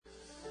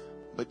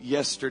But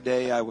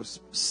yesterday I was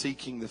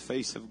seeking the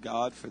face of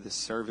God for this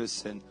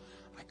service, and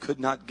I could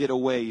not get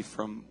away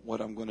from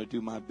what I'm going to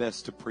do my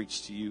best to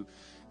preach to you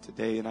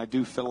today. And I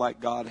do feel like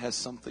God has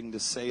something to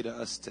say to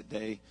us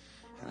today.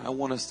 And I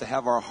want us to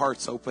have our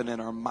hearts open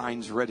and our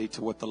minds ready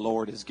to what the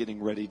Lord is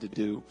getting ready to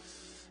do.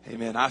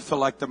 Amen. I feel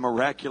like the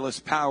miraculous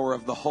power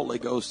of the Holy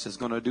Ghost is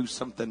going to do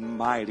something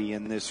mighty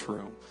in this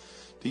room.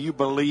 Do you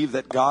believe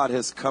that God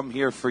has come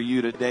here for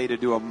you today to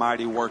do a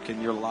mighty work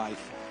in your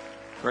life?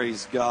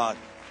 Praise God.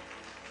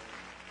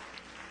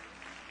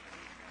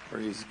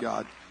 Praise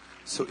God.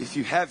 So if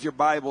you have your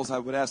Bibles, I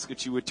would ask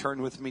that you would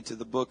turn with me to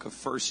the book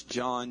of 1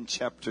 John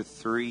chapter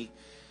 3.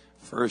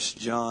 1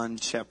 John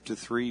chapter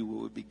 3, we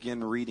will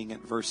begin reading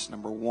at verse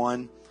number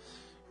 1.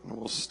 And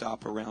we'll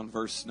stop around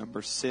verse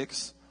number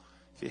 6.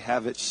 If you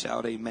have it,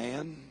 shout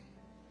amen.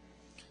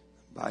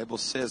 The Bible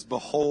says,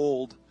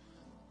 "Behold,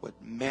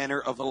 what manner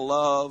of a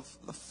love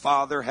the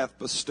Father hath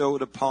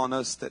bestowed upon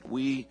us, that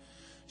we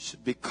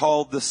should be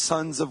called the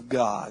sons of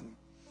God.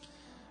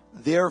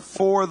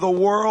 Therefore the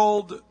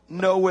world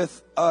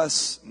knoweth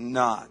us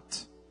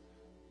not,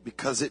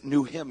 because it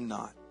knew him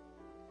not.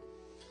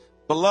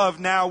 Beloved,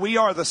 now we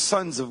are the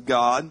sons of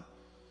God,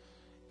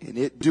 and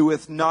it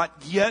doeth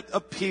not yet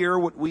appear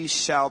what we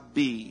shall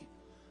be.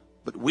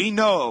 But we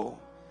know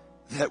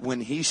that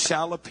when he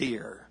shall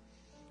appear,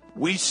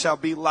 we shall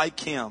be like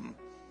him,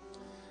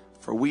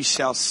 for we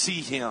shall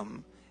see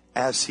him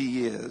as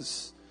he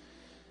is.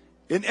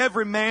 And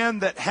every man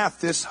that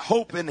hath this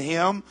hope in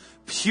him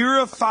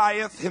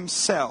purifieth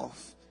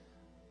himself,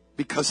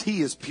 because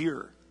he is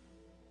pure.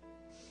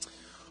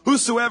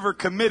 Whosoever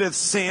committeth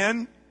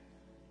sin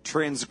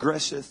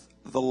transgresseth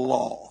the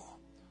law.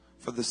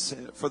 For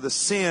the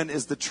sin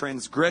is the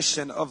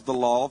transgression of the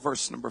law."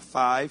 Verse number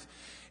 5.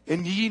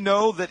 "And ye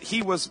know that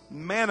he was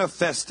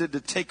manifested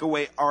to take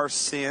away our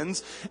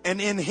sins, and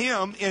in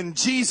him, in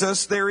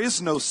Jesus, there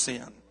is no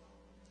sin."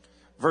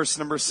 Verse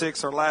number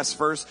 6, our last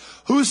verse.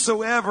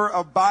 "Whosoever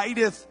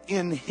abideth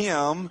in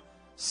him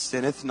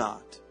sinneth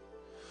not.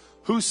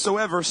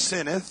 Whosoever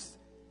sinneth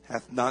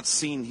hath not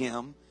seen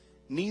him,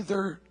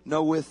 neither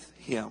knoweth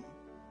him."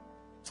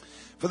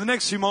 For the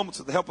next few moments,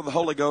 with the help of the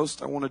Holy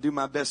Ghost, I want to do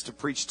my best to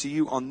preach to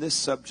you on this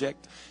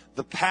subject,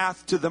 the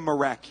path to the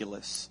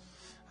miraculous.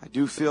 I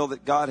do feel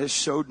that God has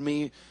showed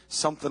me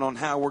something on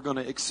how we're going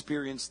to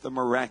experience the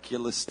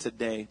miraculous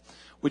today.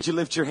 Would you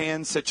lift your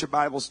hands, set your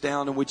Bibles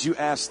down, and would you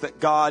ask that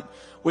God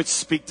would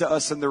speak to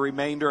us in the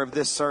remainder of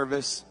this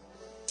service?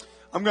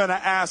 I'm going to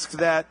ask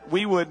that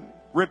we would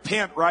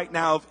repent right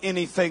now of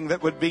anything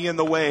that would be in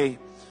the way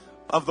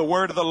of the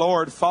word of the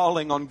Lord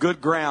falling on good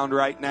ground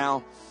right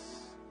now.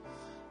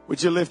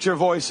 Would you lift your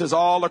voices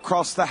all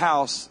across the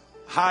house?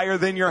 Higher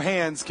than your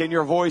hands, can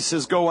your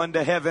voices go unto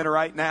heaven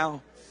right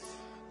now?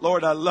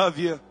 Lord, I love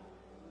you.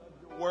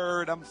 Your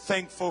word, I'm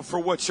thankful for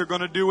what you're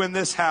going to do in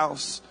this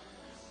house.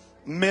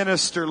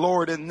 Minister,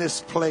 Lord, in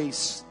this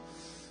place.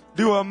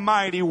 Do a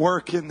mighty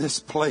work in this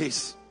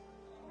place.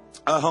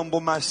 I humble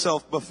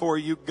myself before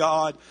you,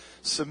 God.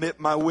 Submit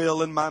my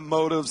will and my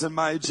motives and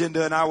my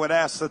agenda, and I would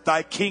ask that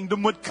thy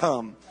kingdom would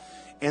come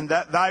and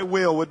that thy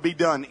will would be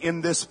done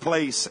in this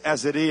place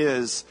as it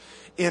is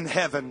in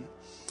heaven.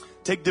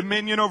 Take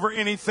dominion over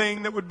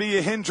anything that would be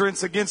a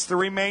hindrance against the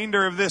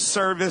remainder of this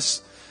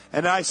service.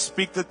 And I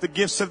speak that the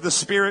gifts of the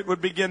Spirit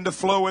would begin to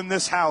flow in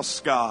this house,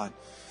 God.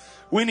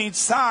 We need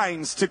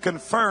signs to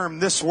confirm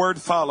this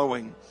word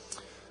following.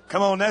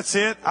 Come on, that's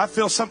it. I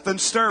feel something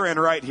stirring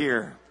right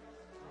here.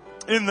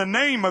 In the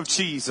name of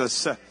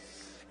Jesus.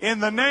 In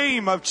the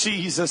name of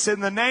Jesus. In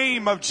the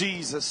name of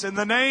Jesus. In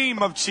the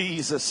name of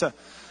Jesus.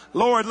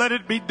 Lord, let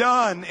it be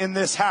done in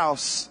this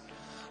house.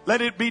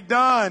 Let it be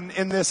done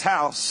in this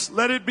house.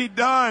 Let it be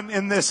done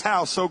in this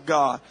house, oh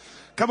God.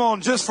 Come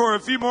on, just for a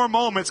few more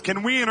moments,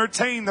 can we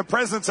entertain the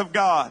presence of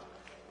God?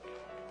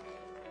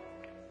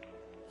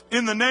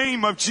 In the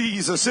name of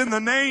Jesus, in the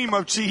name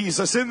of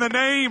Jesus, in the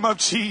name of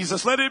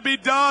Jesus. Let it be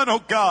done,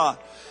 oh God,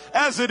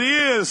 as it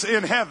is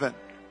in heaven.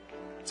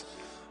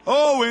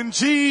 Oh, in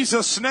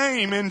Jesus'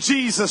 name, in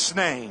Jesus'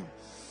 name.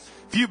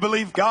 If you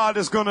believe God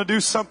is going to do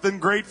something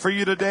great for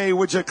you today,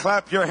 would you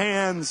clap your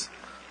hands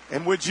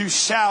and would you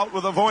shout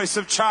with a voice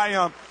of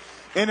triumph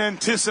in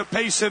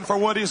anticipation for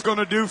what he's going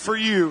to do for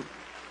you?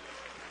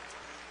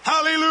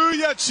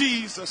 Hallelujah,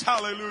 Jesus.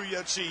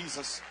 Hallelujah,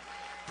 Jesus.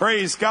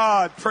 Praise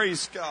God.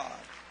 Praise God.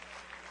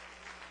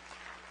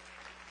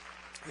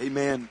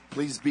 Amen.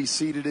 Please be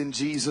seated in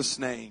Jesus'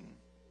 name.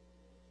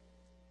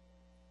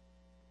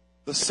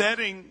 The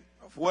setting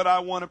of what I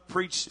want to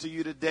preach to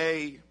you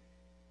today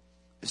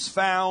is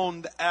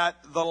found at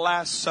the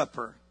Last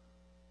Supper.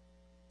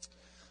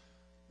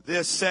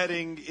 This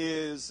setting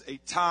is a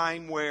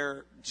time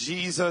where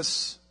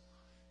Jesus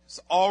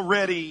has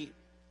already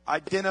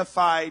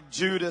identified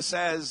Judas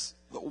as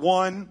the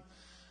one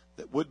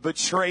that would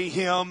betray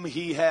him.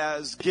 He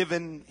has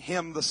given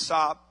him the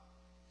sop.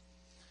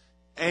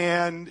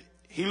 And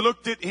he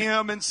looked at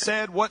him and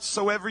said,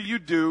 "Whatsoever you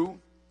do,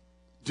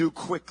 do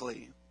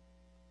quickly."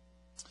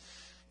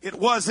 It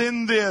was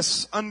in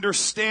this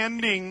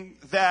understanding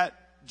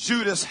that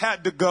Judas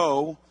had to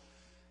go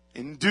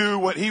and do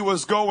what he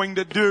was going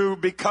to do,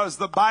 because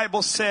the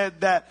Bible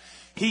said that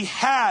he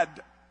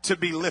had to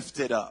be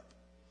lifted up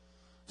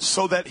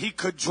so that he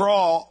could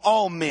draw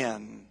all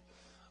men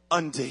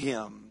unto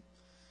him.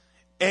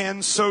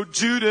 And so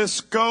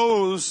Judas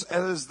goes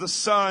as the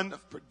son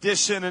of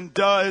perdition and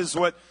does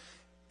what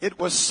it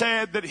was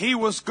said that he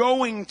was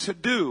going to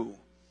do.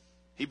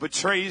 He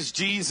betrays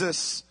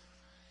Jesus.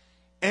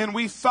 And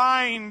we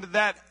find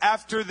that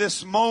after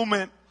this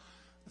moment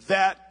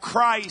that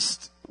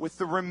Christ, with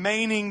the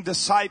remaining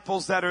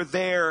disciples that are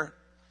there,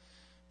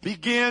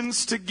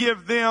 begins to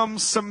give them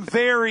some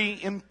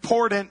very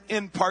important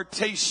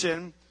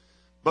impartation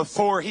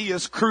before he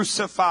is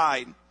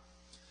crucified.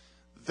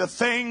 The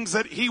things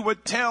that he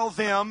would tell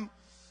them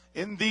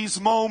in these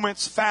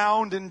moments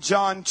found in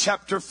John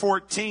chapter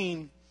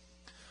 14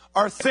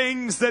 are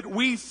things that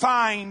we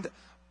find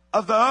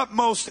of the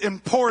utmost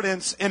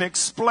importance in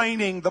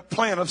explaining the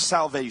plan of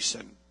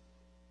salvation.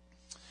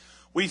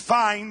 We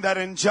find that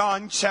in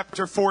John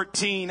chapter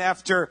 14,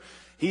 after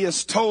he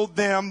has told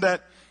them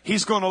that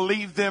he's going to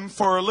leave them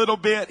for a little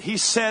bit, he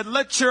said,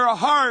 "Let your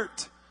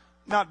heart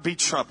not be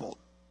troubled."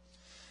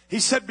 He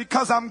said,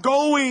 "Because I'm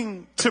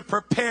going to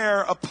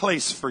prepare a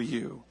place for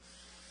you."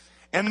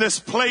 And this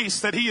place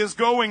that he is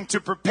going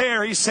to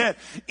prepare, he said,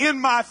 "In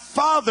my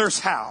Father's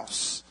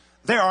house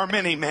there are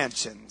many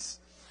mansions."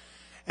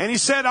 And he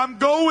said, "I'm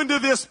going to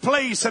this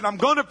place and I'm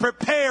going to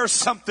prepare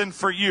something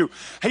for you."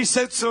 He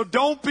said, "So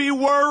don't be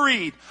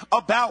worried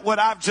about what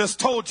I've just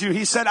told you."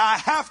 He said, "I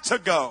have to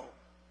go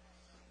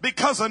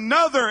because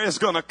another is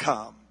going to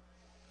come,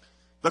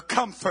 the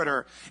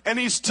Comforter." And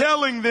he's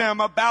telling them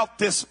about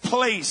this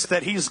place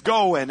that he's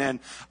going.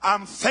 And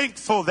I'm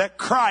thankful that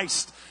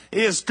Christ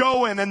is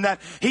going and that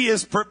he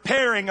is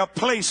preparing a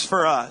place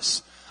for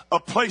us, a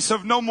place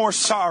of no more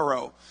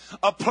sorrow,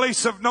 a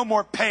place of no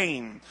more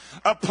pain,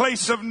 a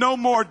place of no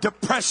more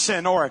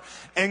depression or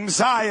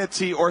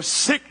anxiety or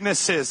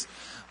sicknesses.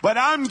 But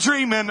I'm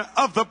dreaming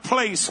of the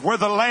place where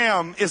the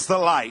Lamb is the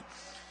light.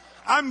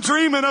 I'm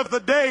dreaming of the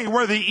day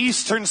where the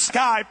eastern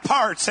sky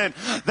parts and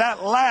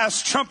that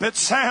last trumpet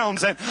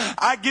sounds and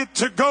I get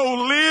to go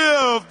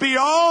live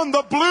beyond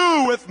the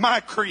blue with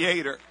my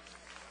Creator.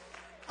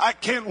 I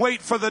can't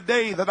wait for the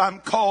day that I'm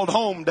called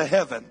home to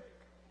heaven.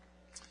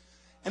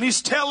 And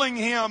he's telling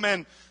him,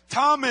 and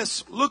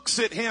Thomas looks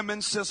at him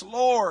and says,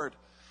 "Lord,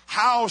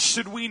 how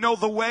should we know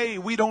the way?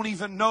 We don't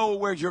even know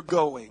where you're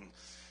going."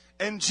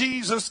 And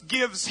Jesus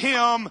gives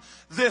him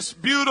this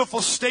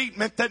beautiful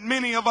statement that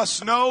many of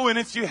us know. And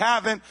if you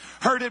haven't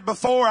heard it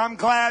before, I'm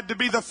glad to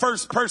be the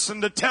first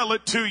person to tell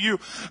it to you,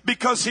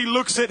 because he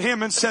looks at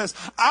him and says,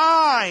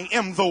 "I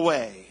am the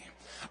way,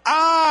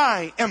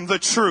 I am the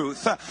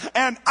truth,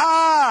 and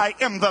I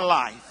am the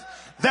life,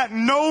 that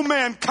no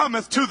man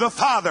cometh to the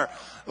Father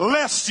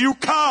lest you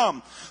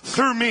come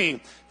through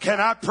me." Can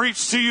I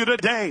preach to you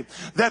today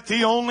that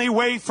the only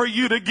way for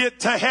you to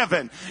get to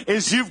heaven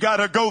is you've got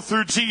to go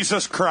through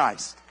Jesus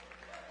Christ?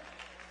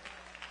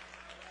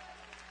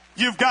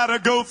 You've got to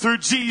go through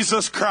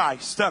Jesus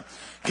Christ.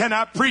 Can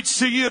I preach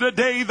to you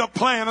today the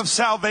plan of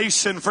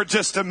salvation for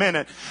just a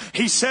minute?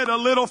 He said a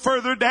little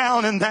further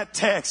down in that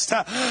text,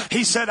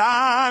 he said,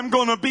 "I'm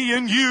going to be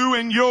in you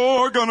and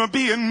you're going to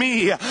be in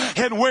me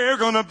and we're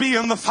going to be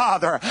in the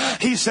Father."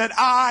 He said,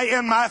 "I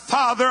and my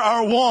Father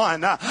are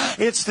one."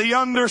 It's the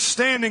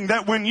understanding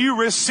that when you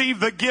receive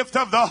the gift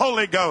of the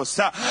Holy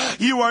Ghost,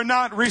 you are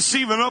not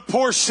receiving a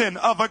portion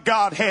of a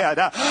Godhead,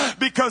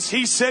 because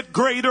he said,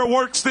 "Greater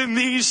works than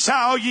these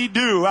shall ye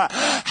do."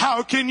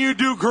 How can you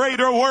do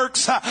greater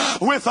works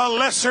with a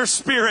lesser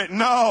spirit?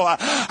 No,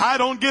 I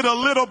don't get a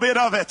little bit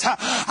of it.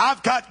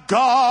 I've got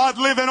God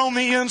living on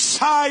the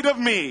inside of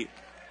me.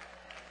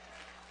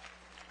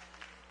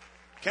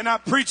 Can I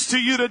preach to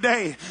you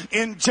today?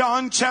 In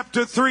John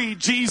chapter 3,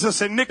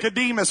 Jesus and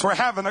Nicodemus were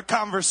having a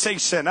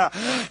conversation.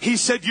 He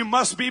said, "You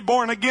must be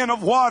born again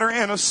of water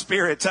and of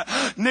spirit."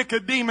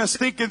 Nicodemus,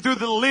 thinking through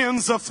the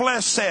lens of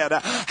flesh, said,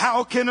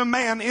 "How can a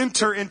man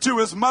enter into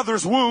his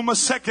mother's womb a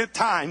second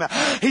time?"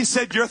 He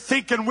said, "You're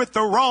thinking with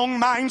the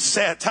wrong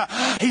mindset."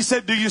 He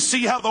said, "Do you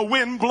see how the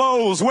wind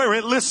blows where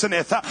it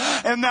listeneth,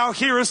 and thou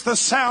hearest the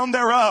sound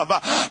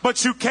thereof,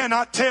 but you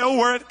cannot tell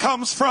where it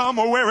comes from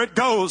or where it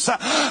goes?"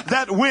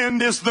 That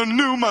wind is the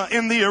pneuma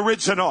in the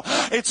original.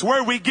 It's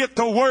where we get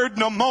the word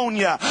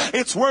pneumonia.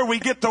 It's where we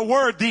get the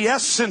word, the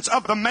essence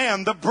of the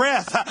man, the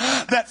breath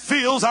that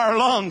fills our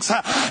lungs.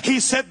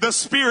 He said the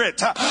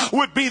Spirit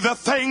would be the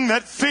thing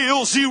that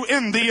fills you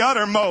in the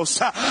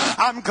uttermost.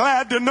 I'm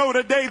glad to know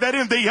today that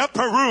in the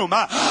upper room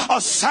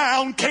a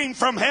sound came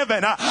from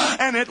heaven,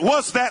 and it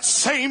was that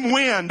same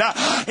wind.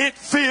 It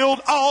filled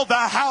all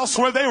the house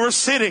where they were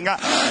sitting,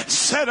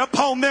 set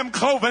upon them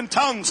cloven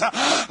tongues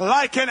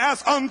like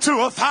as unto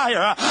a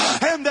fire.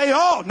 And they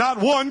all, not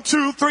 1,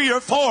 2, 3, or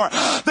 4,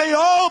 they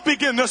all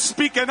begin to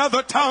speak in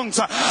other tongues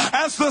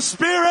as the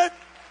Spirit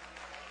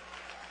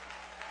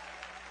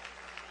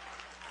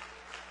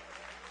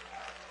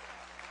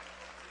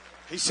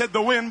He said,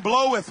 the wind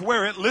bloweth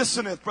where it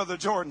listeneth, Brother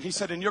Jordan. He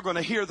said, and you're going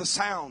to hear the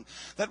sound.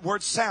 That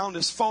word sound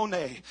is phone.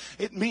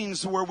 It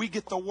means where we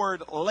get the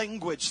word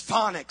language,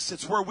 phonics.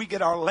 It's where we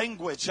get our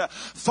language.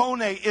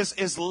 Phone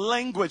is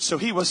language. So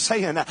he was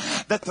saying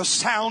that the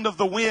sound of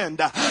the wind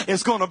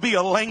is going to be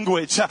a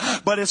language,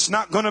 but it's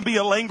not going to be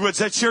a language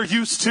that you're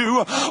used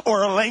to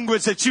or a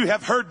language that you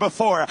have heard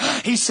before.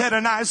 He said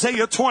in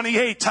Isaiah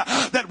 28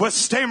 that with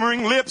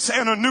stammering lips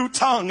and a new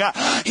tongue,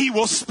 he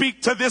will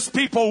speak to this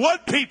people.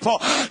 What people?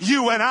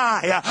 You and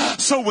I.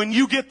 So when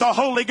you get the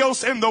Holy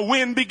Ghost and the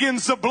wind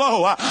begins to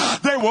blow,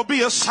 there will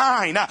be a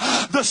sign.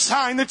 The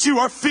sign that you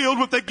are filled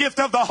with the gift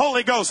of the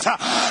Holy Ghost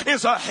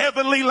is a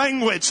heavenly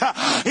language.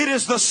 It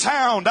is the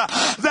sound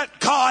that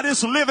God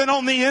is living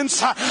on the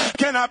inside.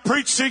 Can I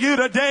preach to you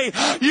today?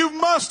 You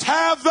must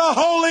have the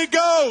Holy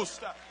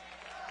Ghost.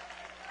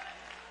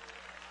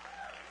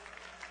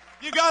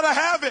 You got to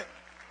have it.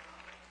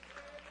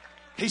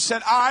 He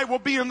said, I will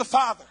be in the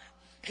Father.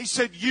 He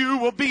said, you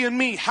will be in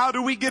me. How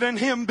do we get in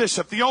him,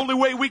 Bishop? The only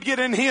way we get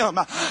in him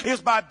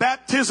is by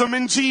baptism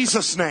in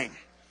Jesus' name.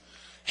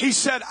 He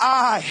said,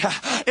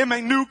 I am a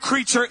new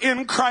creature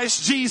in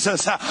Christ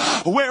Jesus.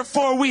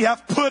 Wherefore we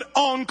have put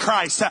on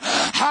Christ.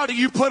 How do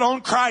you put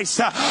on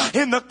Christ?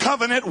 In the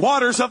covenant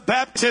waters of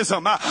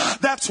baptism.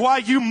 That's why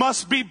you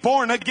must be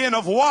born again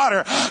of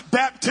water.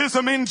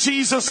 Baptism in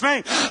Jesus'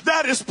 name.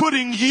 That is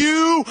putting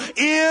you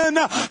in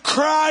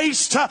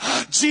Christ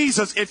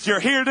Jesus. If you're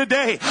here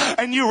today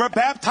and you were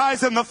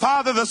baptized in the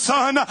Father, the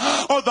Son,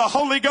 or the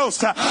Holy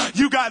Ghost,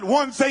 you got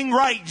one thing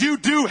right. You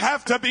do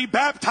have to be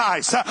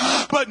baptized.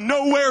 But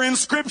nowhere in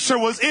Scripture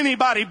was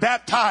anybody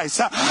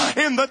baptized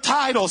in the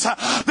titles.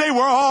 They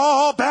were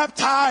all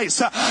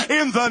baptized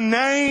in the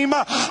name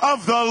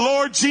of the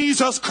Lord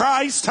Jesus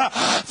Christ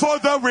for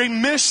the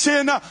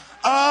remission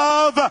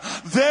of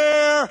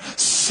their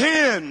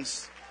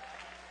sins.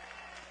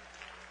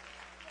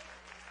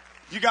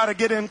 You got to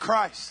get in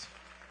Christ.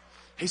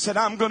 He said,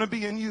 I'm going to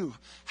be in you.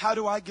 How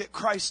do I get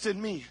Christ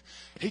in me?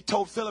 He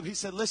told Philip, he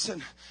said,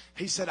 listen,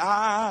 he said,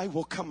 I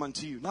will come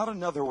unto you. Not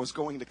another was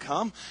going to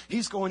come.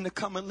 He's going to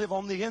come and live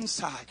on the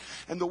inside.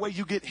 And the way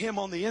you get him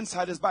on the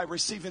inside is by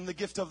receiving the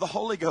gift of the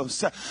Holy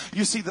Ghost.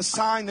 You see, the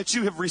sign that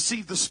you have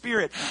received the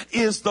Spirit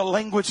is the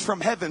language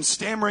from heaven,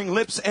 stammering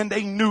lips and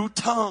a new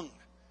tongue.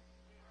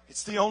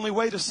 It's the only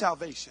way to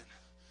salvation.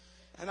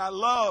 And I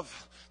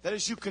love that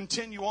as you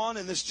continue on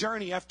in this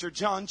journey after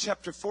John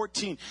chapter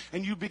 14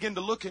 and you begin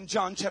to look in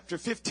John chapter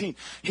 15,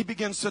 he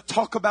begins to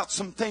talk about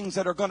some things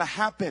that are going to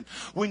happen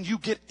when you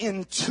get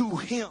into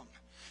him.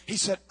 He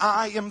said,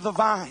 I am the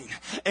vine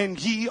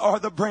and ye are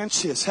the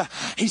branches.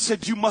 He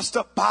said, you must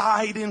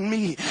abide in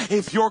me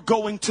if you're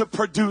going to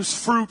produce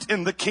fruit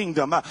in the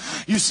kingdom.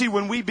 You see,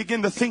 when we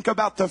begin to think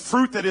about the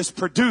fruit that is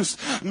produced,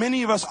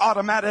 many of us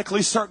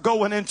automatically start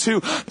going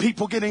into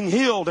people getting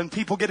healed and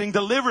people getting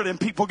delivered and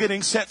people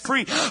getting set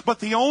free. But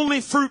the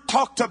only fruit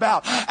talked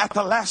about at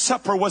the Last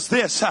Supper was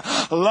this: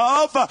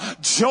 love,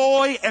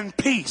 joy, and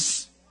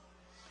peace.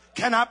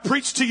 Can I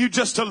preach to you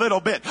just a little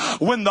bit?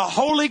 When the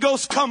Holy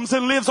Ghost comes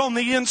and lives on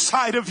the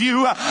inside of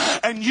you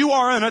and you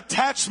are an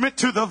attachment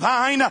to the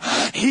vine,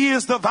 he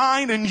is the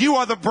vine and you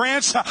are the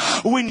branch.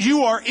 When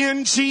you are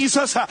in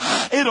Jesus,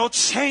 it'll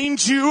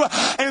change you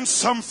and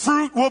some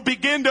fruit will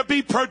begin to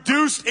be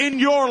produced in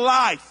your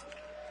life.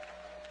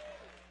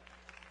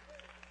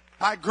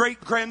 My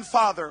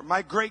great-grandfather,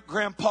 my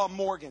great-grandpa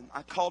Morgan.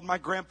 I called my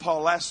grandpa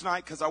last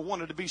night because I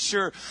wanted to be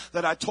sure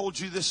that I told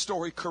you this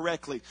story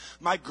correctly.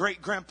 My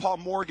great-grandpa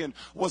Morgan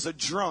was a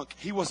drunk.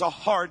 He was a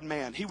hard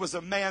man. He was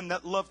a man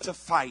that loved to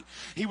fight.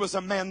 He was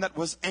a man that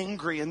was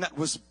angry and that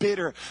was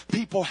bitter.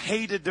 People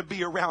hated to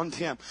be around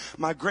him.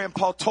 My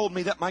grandpa told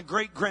me that my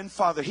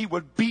great-grandfather, he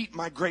would beat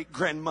my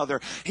great-grandmother.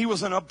 He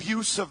was an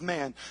abusive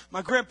man.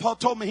 My grandpa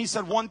told me, he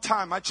said, one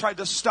time I tried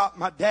to stop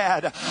my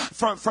dad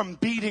from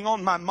beating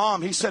on my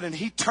mom. He said, and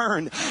he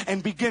turned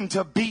and began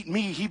to beat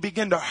me. He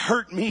began to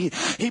hurt me.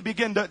 He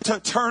began to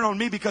turn on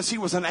me because he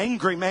was an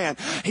angry man.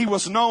 He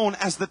was known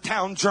as the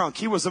town drunk.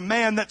 He was a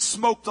man that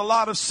smoked a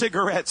lot of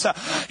cigarettes.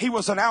 He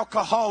was an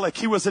alcoholic.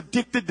 He was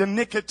addicted to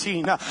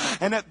nicotine.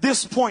 And at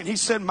this point, he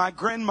said, my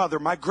grandmother,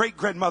 my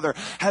great-grandmother,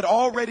 had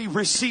already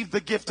received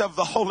the gift of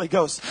the Holy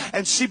Ghost.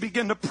 And she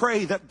began to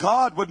pray that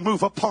God would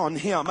move upon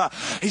him.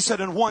 He said,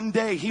 and one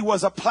day he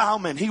was a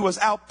plowman. He was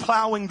out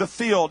plowing the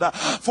field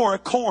for a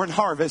corn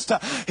harvest.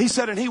 He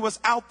said, and he was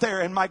out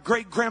there, and my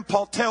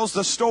great-grandpa tells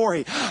the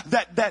story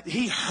that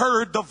he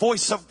heard the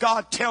voice of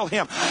God tell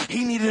him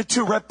he needed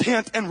to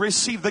repent and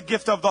receive the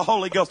gift of the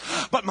Holy Ghost.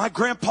 But my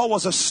grandpa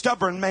was a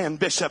stubborn man,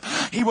 Bishop.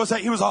 He was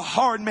a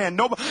hard man.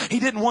 He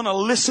didn't want to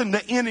listen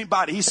to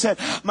anybody. He said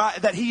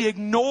that he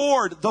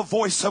ignored the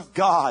voice of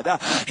God.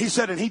 He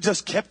said, and he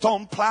just kept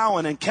on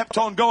plowing and kept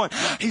on going.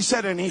 He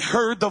said, and he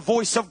heard the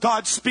voice of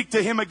God speak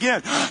to him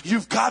again.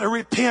 You've got to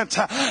repent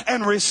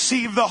and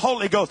receive the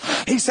Holy Ghost.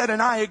 He said,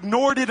 and I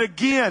ignored it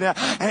again. in.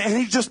 And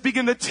he just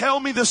began to tell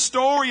me the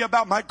story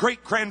about my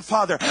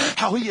great-grandfather,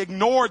 how he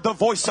ignored the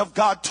voice of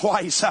God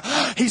twice.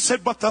 He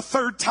said, but the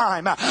third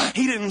time,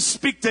 he didn't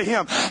speak to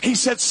him. He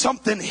said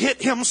something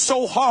hit him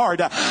so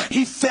hard,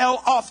 he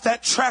fell off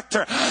that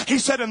tractor. He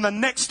said, and the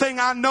next thing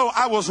I know,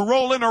 I was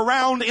rolling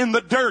around in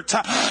the dirt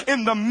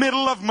in the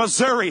middle of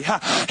Missouri.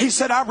 He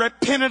said, I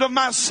repented of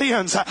my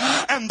sins,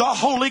 and the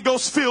Holy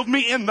Ghost filled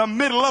me in the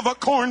middle of a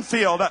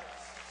cornfield.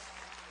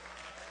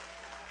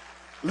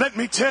 Let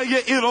me tell you,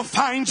 it'll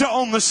find you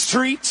on the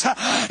streets.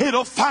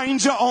 It'll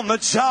find you on the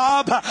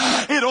job.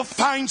 It'll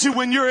find you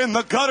when you're in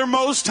the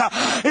guttermost.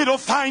 It'll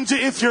find you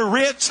if you're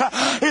rich.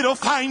 It'll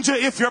find you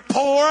if you're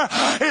poor.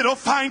 It'll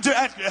find you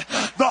at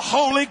the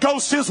Holy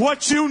Ghost is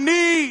what you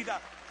need.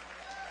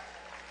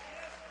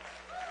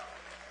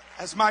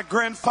 As my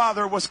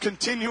grandfather was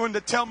continuing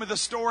to tell me the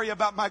story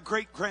about my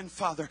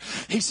great-grandfather,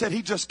 he said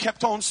he just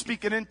kept on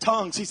speaking in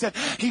tongues. He said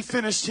he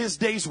finished his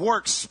day's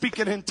work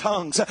speaking in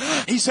tongues.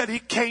 He said he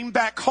came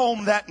back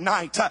home that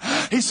night.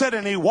 He said,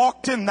 and he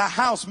walked in the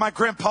house, my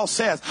grandpa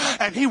says,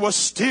 and he was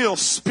still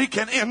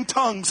speaking in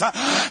tongues.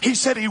 He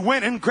said he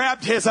went and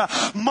grabbed his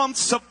month's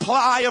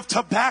supply of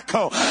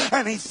tobacco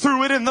and he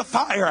threw it in the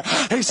fire.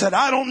 He said,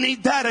 I don't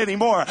need that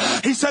anymore.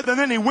 He said, and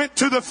then he went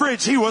to the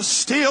fridge. He was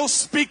still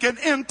speaking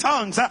in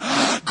tongues.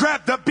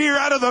 Grabbed the beer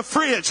out of the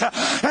fridge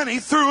and he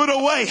threw it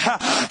away.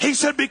 He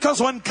said because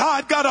when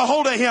God got a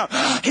hold of him,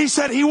 he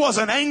said he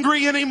wasn't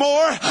angry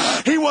anymore.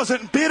 He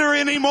wasn't bitter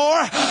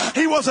anymore.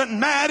 He wasn't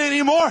mad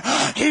anymore.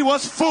 He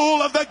was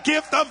full of the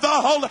gift of the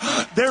Holy.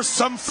 There's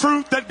some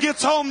fruit that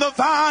gets on the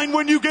vine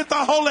when you get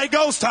the Holy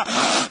Ghost.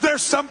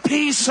 There's some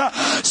peace,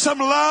 some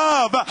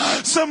love,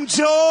 some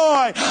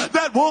joy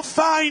that will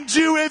find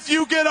you if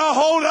you get a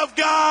hold of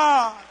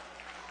God.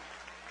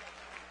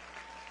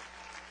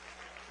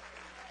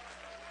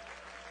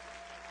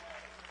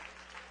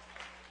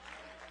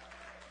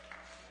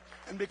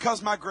 And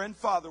because my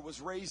grandfather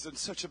was raised in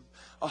such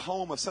a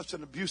home of such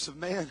an abusive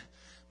man,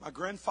 my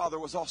grandfather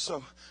was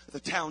also the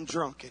town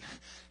drunk. And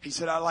he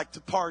said, I like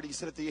to party. He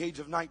said at the age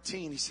of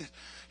 19, he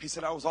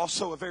said, I was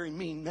also a very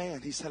mean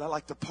man. He said, I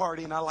like to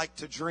party and I like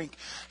to drink.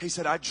 He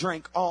said, I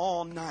drank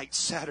all night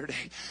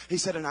Saturday. He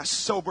said, and I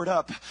sobered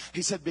up.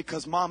 He said,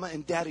 because mama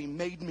and daddy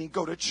made me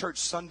go to church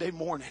Sunday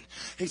morning.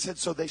 He said,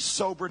 so they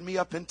sobered me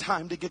up in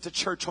time to get to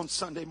church on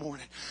Sunday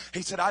morning.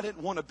 He said, I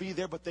didn't want to be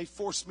there, but they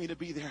forced me to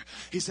be there.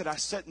 He said, I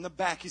sat in the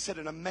back. He said,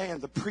 and a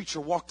man, the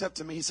preacher, walked up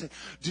to me. He said,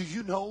 do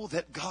you know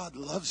that God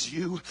loves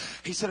you?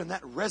 He said, and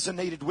that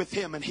resonated with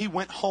him. And he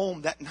went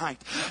home that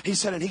night. He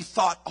said, and he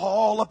thought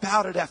all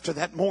about it after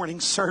that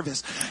morning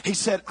service. He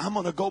said, I'm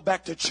going to go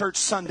back to church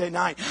Sunday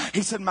night.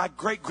 He said, my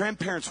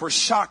great-grandparents were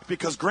shocked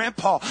because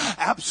Grandpa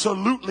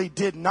absolutely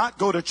did not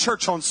go to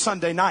church on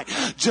Sunday night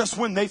just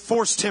when they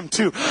forced him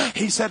to.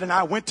 He said, and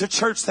I went to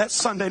church that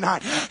Sunday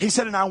night. He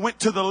said, and I went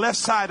to the left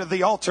side of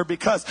the altar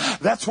because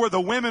that's where the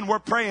women were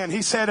praying.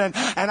 He said, and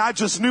I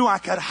just knew I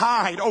could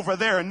hide over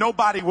there and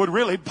nobody would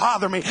really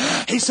bother me.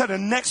 He said,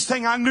 and next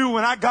thing I knew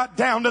when I got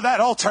down to that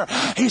altar,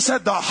 he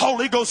said, the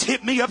Holy Ghost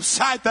hit me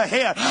upside the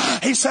head.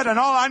 He said, and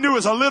all I knew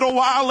is a little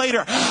while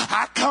later,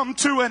 I come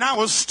to and I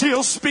was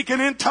still speaking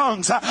in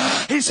tongues.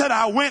 He said,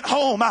 I went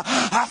home.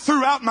 I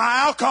threw out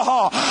my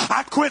alcohol.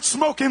 I quit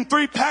smoking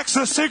 3 packs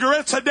of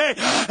cigarettes a day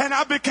and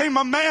I became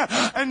a man.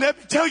 And let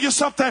me tell you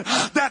something,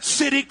 that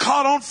city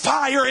caught on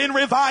fire in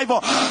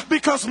revival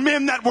because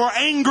men that were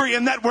angry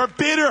and that were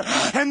bitter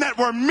and that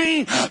were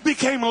mean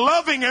became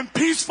loving and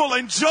peaceful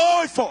and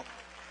joyful.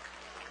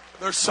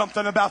 There's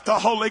something about the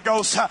Holy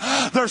Ghost.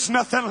 There's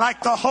nothing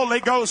like the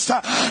Holy Ghost.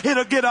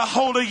 It'll get a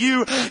hold of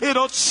you.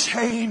 It'll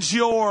change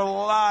your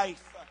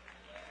life.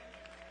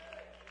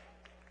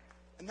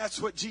 And that's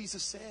what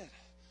Jesus said.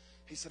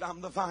 He said,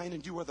 I'm the vine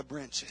and you are the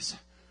branches.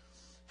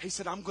 He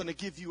said, I'm going to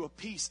give you a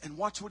peace. And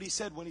watch what he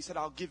said when he said,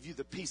 I'll give you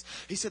the peace.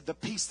 He said, the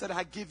peace that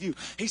I give you,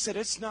 he said,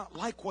 it's not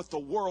like what the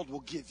world will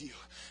give you.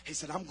 He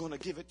said, I'm going to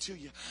give it to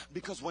you.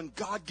 Because when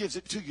God gives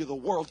it to you, the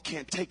world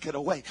can't take it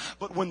away.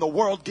 But when the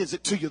world gives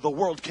it to you, the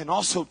world can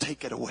also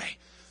take it away.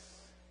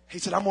 He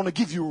said, I'm going to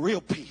give you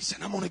real peace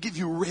and I'm going to give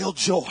you real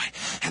joy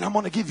and I'm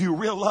going to give you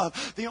real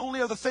love. The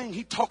only other thing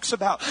he talks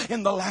about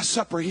in the Last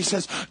Supper, he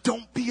says,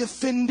 don't be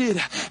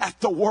offended at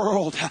the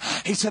world.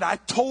 He said, I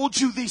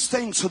told you these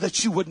things so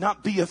that you would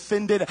not be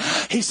offended.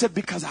 He said,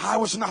 because I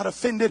was not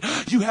offended,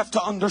 you have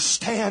to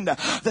understand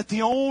that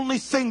the only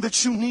thing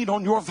that you need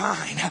on your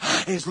vine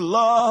is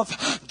love,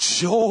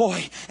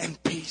 joy,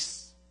 and peace.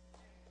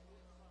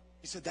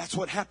 He said, that's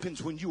what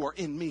happens when you are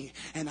in me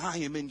and I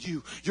am in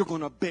you. You're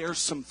going to bear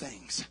some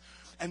things.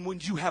 And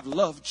when you have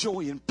love,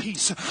 joy, and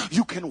peace,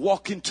 you can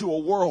walk into a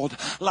world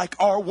like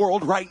our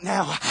world right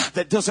now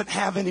that doesn't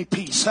have any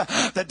peace,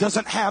 that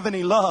doesn't have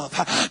any love,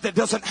 that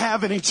doesn't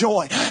have any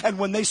joy. And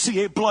when they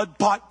see a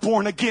blood-bought,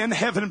 born-again,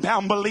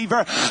 heaven-bound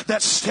believer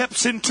that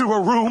steps into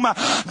a room,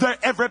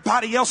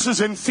 everybody else is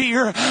in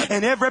fear,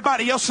 and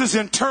everybody else is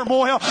in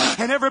turmoil,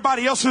 and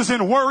everybody else is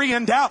in worry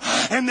and doubt,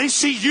 and they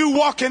see you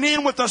walking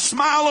in with a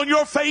smile on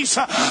your face,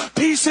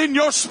 peace in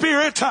your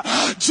spirit,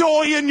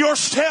 joy in your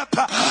step,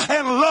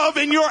 and love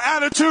in seen your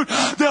attitude,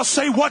 they'll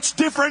say, what's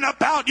different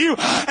about you?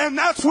 And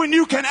that's when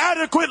you can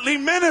adequately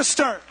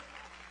minister.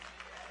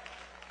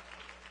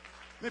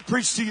 Let me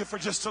preach to you for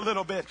just a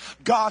little bit.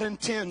 God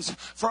intends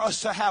for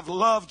us to have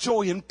love,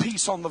 joy, and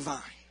peace on the vine.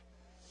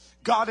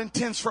 God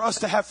intends for us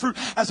to have fruit.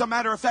 As a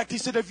matter of fact, He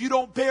said, if you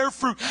don't bear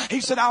fruit,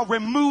 He said, I'll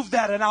remove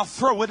that and I'll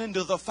throw it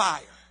into the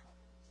fire.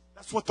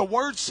 That's what the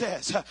Word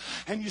says.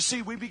 And you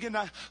see, we begin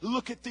to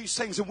look at these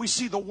things and we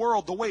see the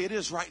world the way it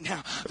is right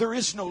now. There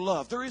is no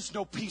love. There is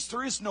no peace.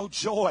 There is no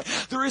joy.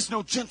 There is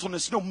no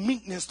gentleness, no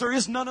meekness. There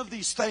is none of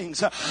these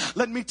things.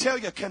 Let me tell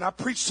you, can I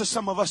preach to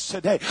some of us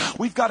today?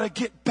 We've got to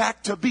get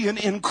back to being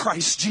in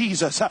Christ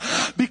Jesus.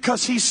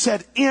 Because He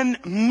said, in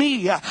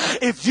me,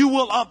 if you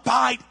will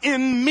abide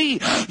in me,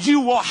 you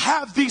will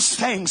have these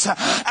things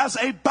as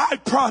a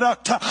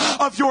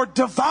byproduct of your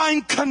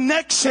divine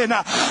connection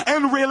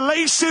and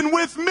relation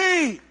with me.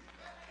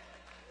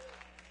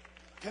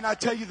 Can I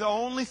tell you, the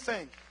only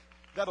thing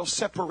that'll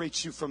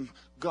separate you from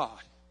God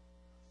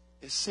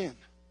is sin.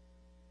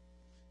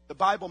 The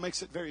Bible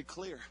makes it very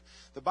clear.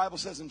 The Bible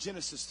says in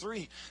Genesis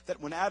 3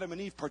 that when Adam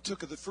and Eve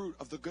partook of the fruit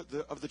of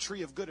the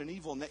tree of good and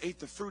evil, and they ate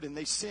the fruit and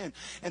they sinned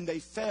and they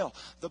fell,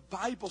 the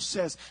Bible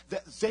says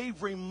that they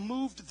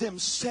removed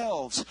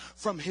themselves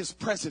from His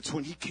presence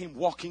when He came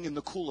walking in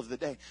the cool of the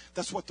day.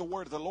 That's what the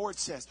word of the Lord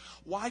says.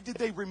 Why did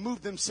they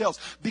remove themselves?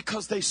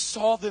 Because they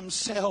saw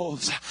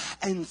themselves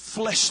in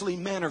fleshly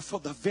manner for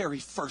the very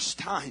first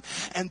time,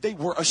 and they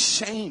were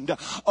ashamed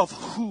of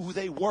who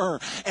they were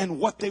and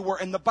what they were.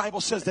 And the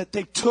Bible says that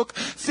they took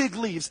fig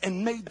leaves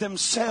and made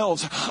themselves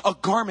a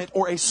garment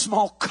or a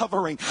small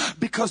covering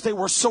because they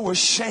were so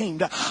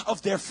ashamed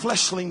of their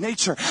fleshly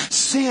nature.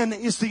 Sin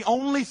is the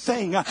only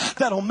thing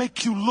that'll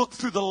make you look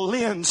through the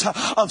lens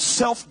of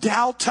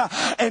self-doubt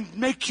and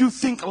make you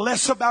think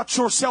less about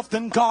yourself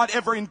than God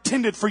ever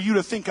intended for you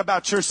to think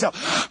about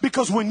yourself.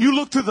 Because when you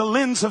look through the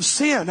lens of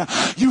sin,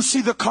 you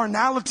see the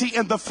carnality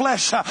and the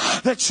flesh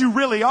that you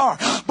really are.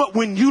 But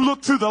when you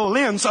look through the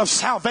lens of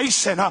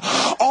salvation,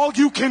 all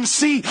you can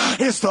see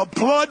is the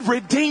blood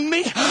redeemed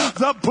me,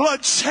 the blood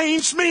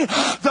changed me,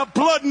 the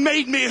blood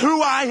made me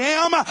who I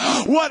am.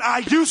 What I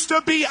used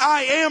to be,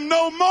 I am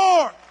no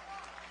more.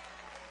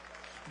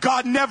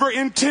 God never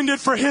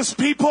intended for His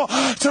people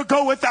to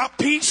go without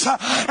peace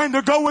and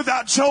to go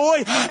without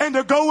joy and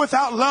to go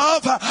without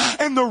love.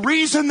 And the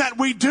reason that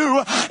we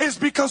do is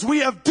because we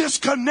have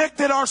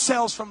disconnected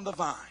ourselves from the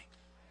vine.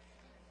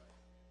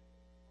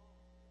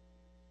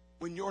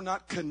 When you're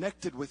not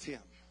connected with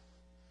Him,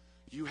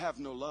 you have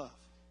no love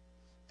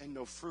and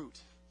no fruit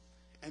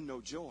and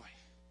no joy.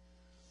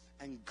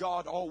 And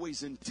God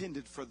always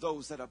intended for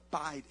those that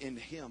abide in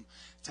Him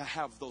to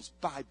have those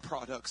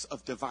byproducts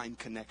of divine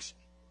connection.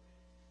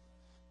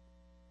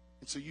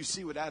 And so you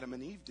see what Adam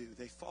and Eve do.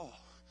 They fall.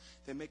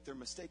 They make their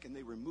mistake and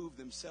they remove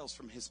themselves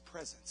from His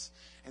presence.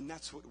 And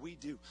that's what we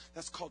do.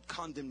 That's called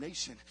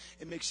condemnation.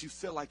 It makes you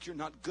feel like you're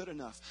not good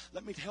enough.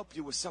 Let me help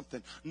you with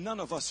something. None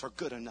of us are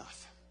good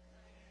enough.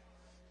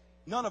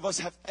 None of us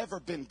have ever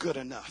been good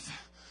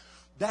enough.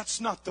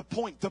 That's not the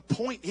point. The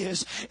point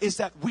is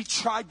that we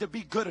tried to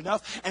be good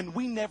enough and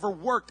we never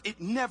worked. It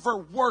never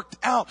worked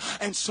out.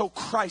 And so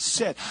Christ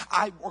said,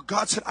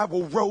 God said, I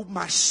will robe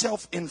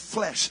myself in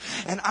flesh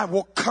and I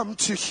will come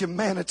to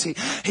humanity.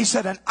 He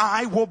said, and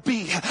I will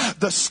be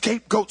the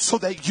scapegoat so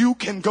that you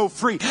can go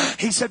free.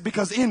 He said,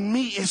 because in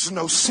me is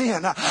no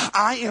sin.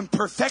 I am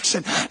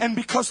perfection. And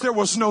because there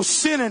was no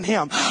sin in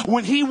Him,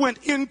 when He went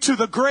into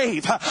the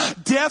grave,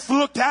 death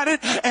looked at it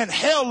and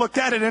hell looked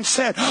at it and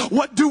said,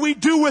 what do we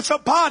do with a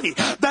body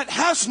that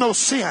has no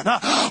sin?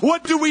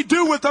 What do we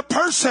do with a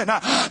person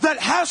that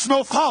has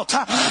no fault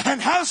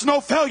and has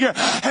no failure?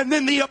 And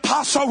then the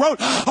apostle wrote,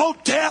 oh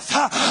death,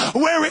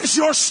 where is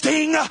your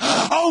sting?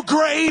 Oh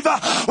grave,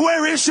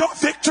 where is your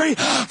victory?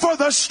 For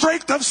the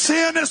strength of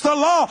sin is the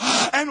law.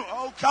 And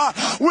oh God,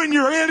 when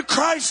you're in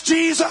Christ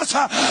Jesus,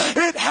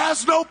 it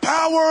has no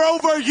power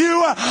over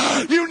you.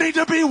 You need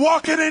to be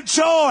walking in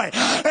joy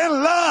and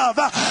love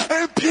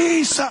and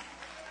peace.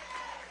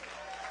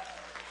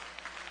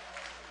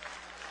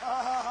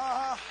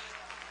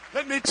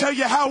 Let me tell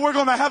you how we're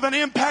going to have an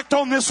impact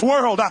on this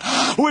world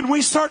when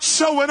we start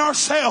showing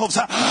ourselves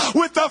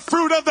with the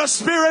fruit of the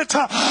Spirit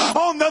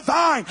on the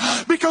vine.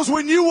 Because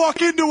when you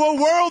walk into a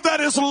world that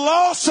is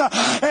lost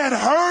and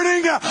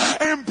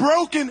hurting and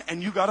broken,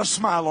 and you got a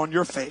smile on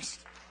your face.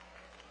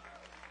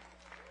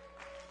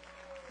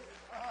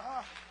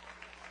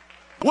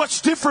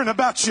 What's different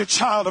about you,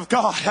 child of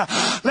God?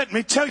 Let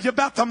me tell you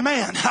about the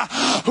man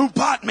who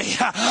bought me,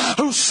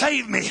 who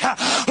saved me,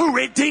 who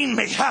redeemed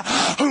me,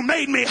 who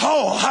made me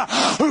whole,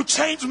 who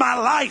changed my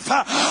life,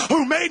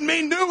 who made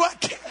me new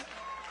again.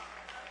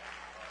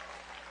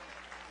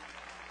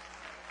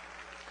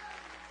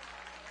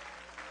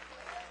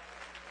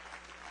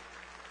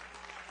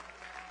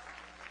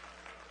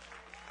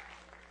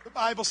 The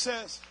Bible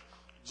says,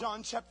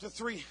 John chapter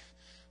 3,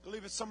 I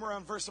believe it's somewhere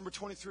around verse number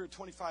 23 or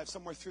 25,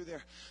 somewhere through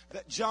there,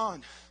 that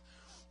John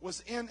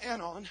was in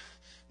Aenon,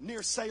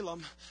 near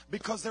Salem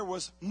because there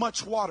was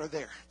much water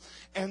there.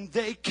 And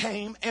they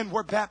came and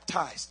were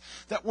baptized.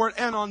 That word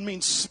Anon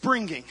means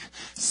springing.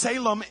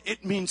 Salem,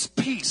 it means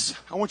peace.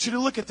 I want you to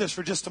look at this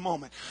for just a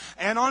moment.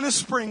 Anon is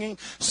springing.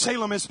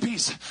 Salem is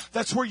peace.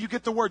 That's where you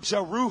get the word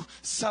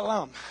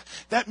Jerusalem.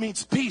 That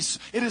means peace.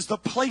 It is the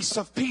place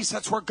of peace.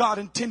 That's where God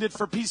intended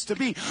for peace to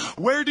be.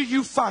 Where do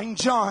you find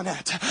John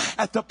at?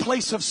 At the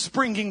place of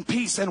springing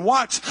peace. And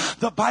watch,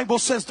 the Bible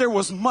says there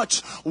was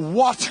much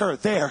water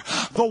there.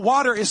 The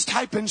water is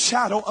type and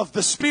shadow of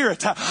the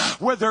Spirit.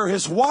 Where there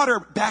is water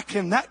back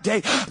in that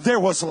day, there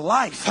was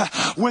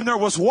life. When there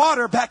was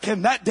water back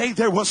in that day,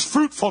 there was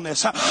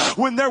fruitfulness.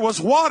 When there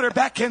was water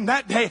back in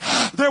that day,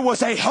 there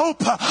was a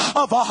hope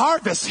of a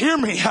harvest. Hear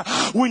me.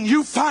 When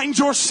you find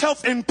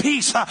yourself in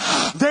peace,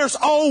 there's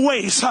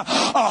always a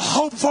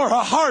hope for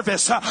a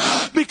harvest,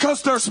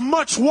 because there's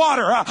much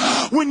water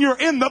when you're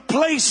in the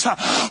place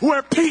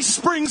where peace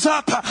springs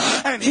up.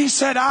 And he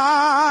said,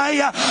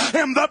 I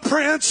am the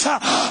Prince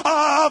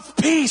of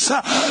Peace.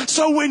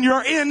 So when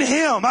you're in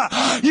him,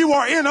 you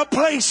are in a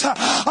place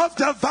of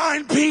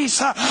divine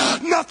peace.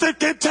 Nothing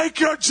can take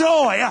your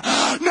joy.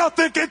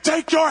 Nothing can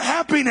take your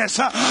happiness.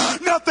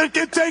 Nothing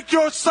can take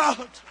your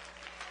solitude.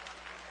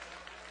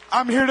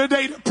 I'm here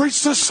today to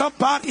preach to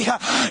somebody.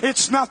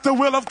 It's not the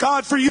will of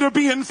God for you to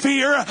be in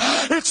fear.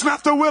 It's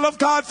not the will of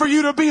God for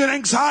you to be in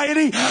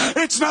anxiety.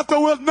 It's not the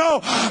will. No,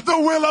 the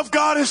will of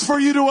God is for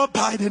you to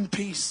abide in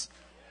peace.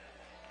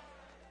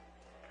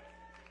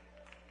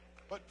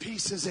 But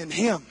peace is in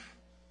him.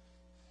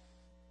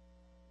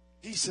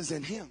 Peace is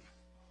in him.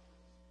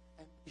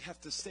 And you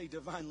have to stay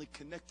divinely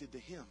connected to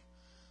him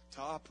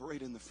to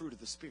operate in the fruit of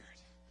the Spirit.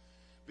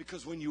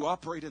 Because when you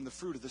operate in the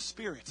fruit of the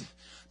Spirit,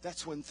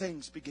 that's when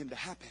things begin to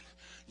happen.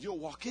 You'll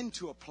walk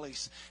into a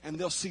place and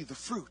they'll see the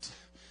fruit.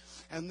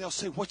 And they'll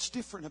say, what's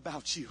different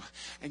about you?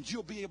 And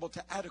you'll be able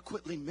to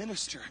adequately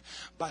minister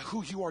by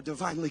who you are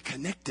divinely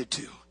connected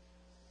to.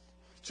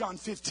 John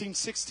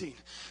 15:16,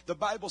 the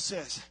Bible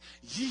says,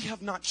 ye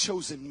have not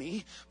chosen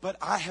me, but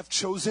I have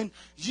chosen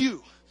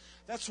you.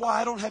 That's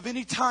why I don't have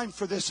any time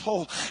for this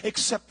whole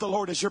accept the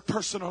Lord as your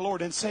personal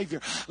Lord and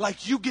Savior.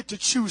 Like you get to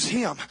choose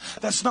him.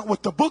 That's not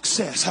what the book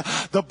says.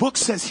 The book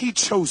says he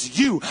chose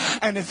you.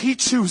 And if he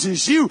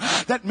chooses you,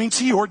 that means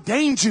he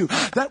ordained you.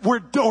 That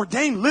word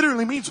ordained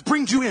literally means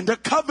brings you into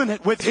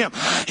covenant with him.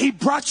 He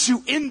brought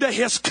you into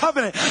his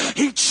covenant.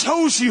 He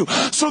chose you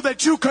so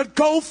that you could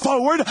go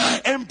forward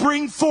and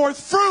bring forth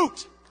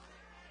fruit.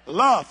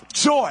 Love,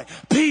 joy,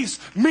 peace,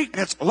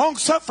 meekness,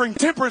 long-suffering,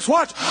 temperance.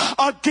 Watch.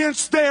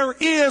 Against there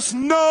is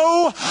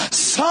no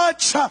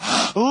such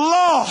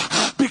law.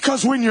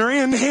 Because when you're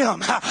in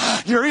him,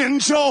 you're in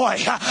joy.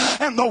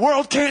 And the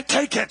world can't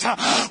take it.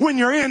 When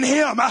you're in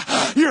him,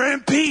 you're in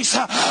peace.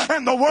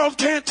 And the world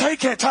can't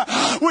take it.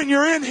 When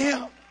you're in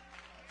him.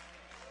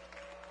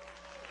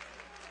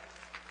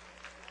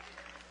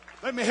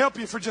 Let me help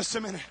you for just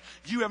a minute.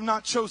 You have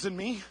not chosen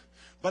me,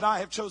 but I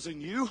have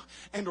chosen you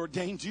and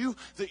ordained you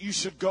that you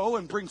should go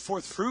and bring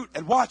forth fruit.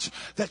 And watch,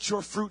 that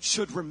your fruit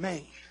should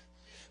remain.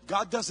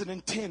 God doesn't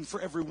intend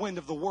for every wind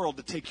of the world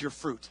to take your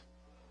fruit.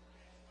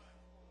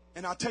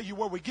 And I'll tell you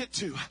where we get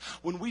to.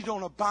 When we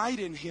don't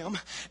abide in him,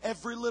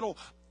 every little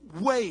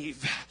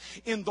wave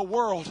in the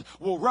world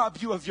will rob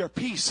you of your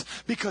peace.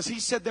 Because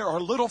he said there are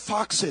little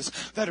foxes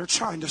that are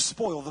trying to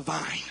spoil the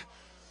vine.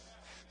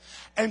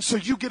 And so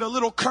you get a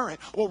little current.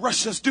 Well,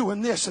 Russia's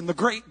doing this and the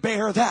Great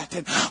Bear that.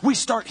 And we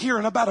start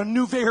hearing about a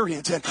new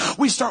variant. And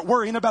we start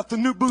worrying about the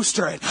new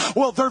booster. And,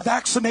 well, they're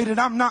vaccinated.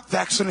 I'm not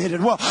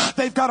vaccinated. Well,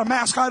 they've got a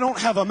mask. I don't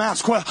have a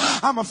mask. Well,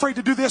 I'm afraid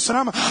to do this.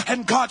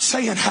 And God's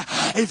saying,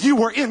 if you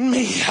were in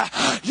me,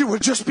 you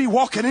would just be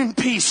walking in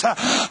peace,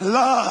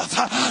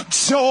 love,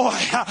 joy,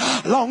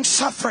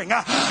 long-suffering,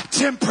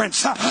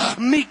 temperance,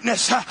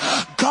 meekness.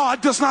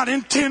 God does not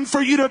intend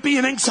for you to be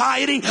in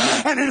anxiety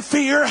and in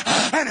fear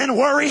and in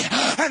worry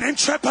and in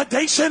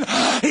trepidation.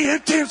 He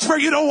intends for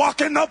you to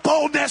walk in the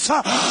boldness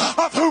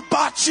of who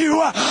bought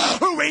you,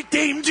 who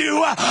redeemed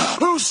you,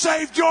 who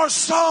saved your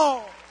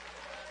soul.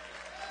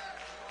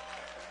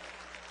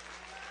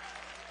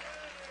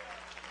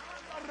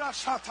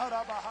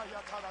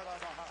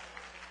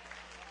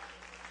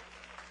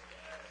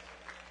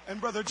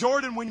 And Brother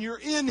Jordan, when you're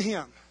in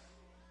him,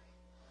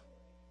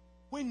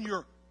 when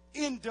you're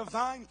in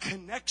divine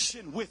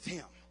connection with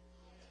him,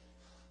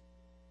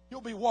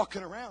 you'll be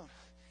walking around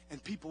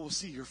and people will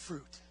see your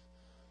fruit.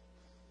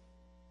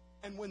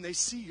 And when they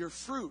see your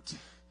fruit,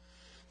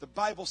 the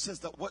Bible says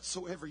that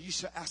whatsoever you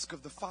shall ask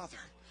of the Father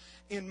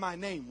in my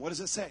name. What does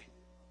it say?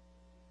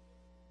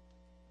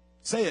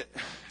 Say it.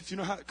 If you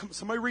know how, come,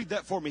 somebody read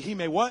that for me. He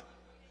may what?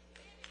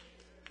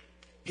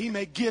 He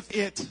may give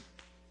it.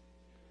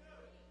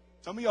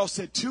 Some of y'all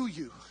said to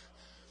you.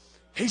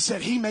 He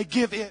said he may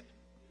give it.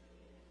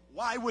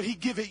 Why would he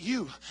give it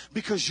you?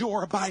 Because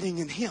you're abiding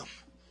in him.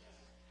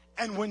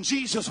 And when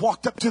Jesus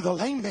walked up to the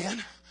lame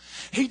man,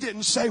 he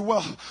didn't say,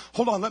 well,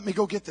 hold on, let me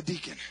go get the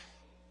deacon.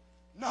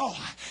 No,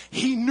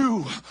 he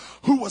knew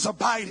who was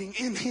abiding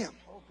in him.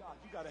 Oh God,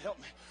 you got to help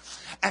me.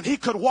 And he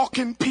could walk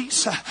in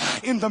peace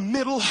in the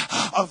middle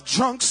of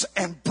drunks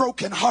and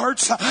broken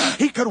hearts.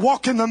 He could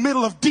walk in the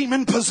middle of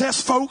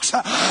demon-possessed folks.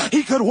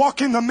 He could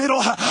walk in the middle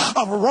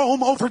of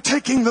Rome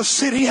overtaking the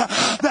city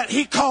that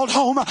he called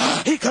home.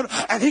 He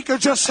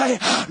could just say,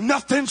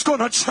 nothing's going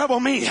to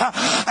trouble me.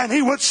 And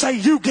he would say,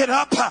 you get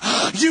up,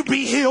 you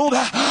be healed,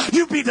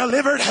 you be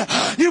delivered,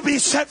 you be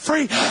set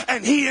free.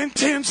 And he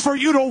intends for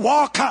you to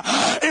walk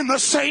in the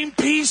same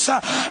peace.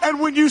 And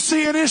when you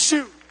see an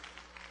issue,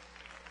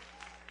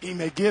 he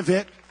may give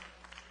it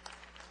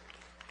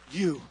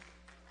you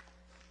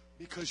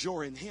because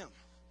you're in him.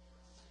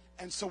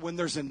 And so when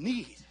there's a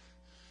need,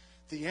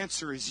 the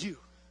answer is you.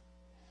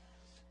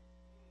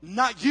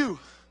 Not you,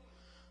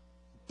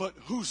 but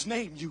whose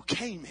name you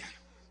came in.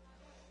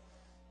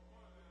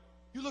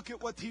 You look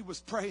at what he was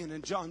praying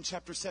in John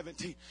chapter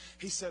 17.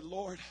 He said,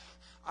 Lord,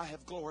 I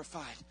have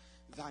glorified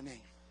thy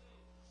name.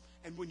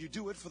 And when you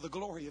do it for the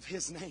glory of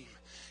his name,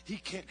 he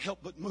can't help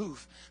but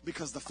move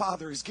because the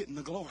Father is getting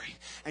the glory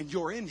and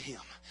you're in him.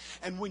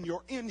 And when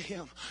you're in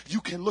him, you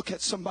can look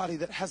at somebody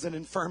that has an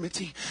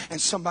infirmity and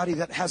somebody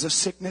that has a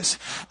sickness,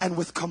 and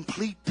with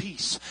complete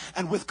peace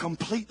and with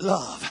complete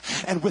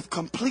love and with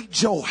complete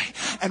joy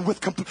and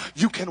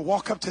you can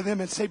walk up to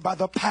them and say, by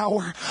the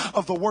power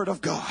of the word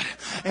of God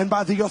and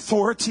by the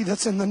authority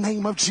that's in the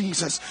name of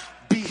Jesus,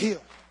 be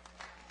healed.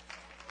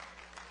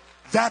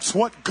 That's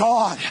what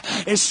God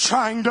is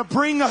trying to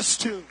bring us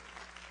to.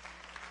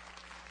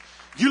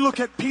 You look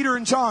at Peter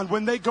and John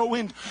when they go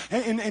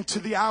into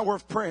the hour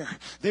of prayer.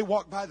 They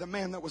walk by the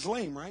man that was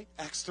lame, right?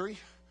 Acts 3.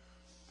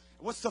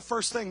 What's the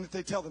first thing that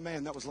they tell the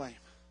man that was lame?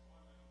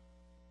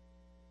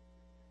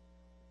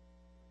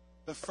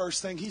 The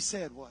first thing he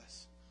said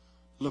was,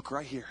 look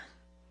right here.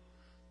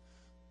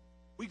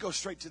 We go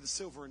straight to the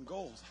silver and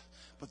gold,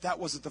 but that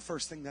wasn't the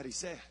first thing that he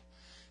said.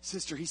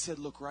 Sister, he said,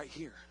 look right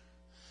here.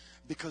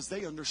 Because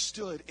they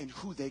understood in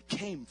who they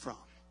came from.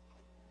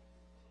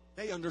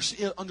 They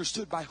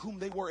understood by whom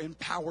they were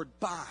empowered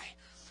by.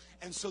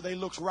 And so they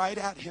looked right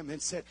at him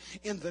and said,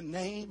 in the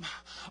name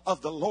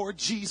of the Lord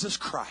Jesus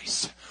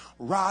Christ,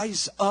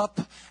 rise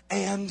up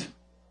and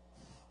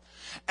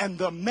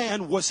the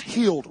man was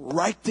healed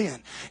right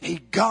then. He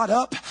got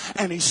up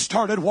and he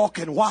started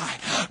walking. Why?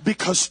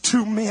 Because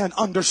two men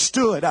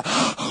understood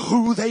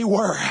who they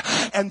were,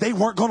 and they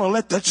weren't going to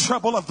let the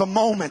trouble of the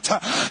moment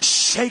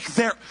shake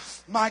their...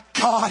 My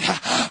God,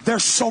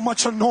 there's so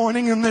much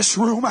anointing in this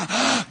room.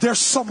 There's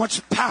so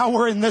much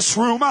power in this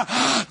room.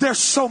 There's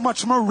so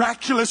much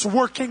miraculous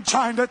working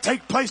trying to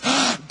take place.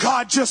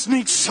 God just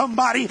needs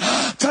somebody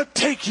to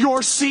take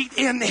your seat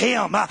in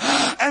him.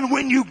 And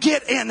when you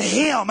get in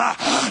him,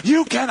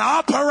 you can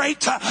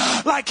operate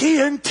like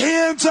he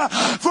intends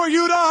for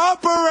you to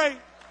operate.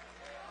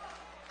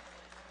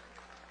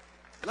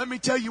 Let me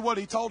tell you what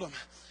he told him.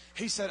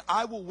 He said,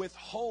 I will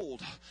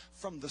withhold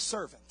from the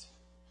servant,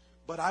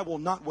 but I will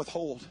not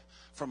withhold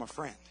from a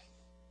friend.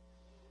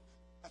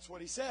 That's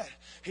what he said.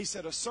 He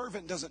said, a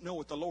servant doesn't know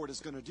what the Lord is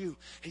going to do.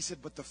 He said,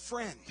 but the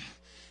friend,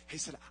 he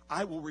said,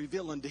 I will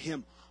reveal unto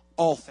him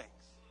all things.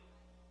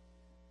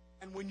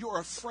 And when you're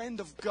a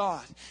friend of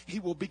God, he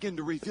will begin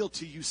to reveal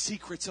to you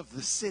secrets of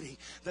the city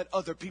that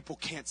other people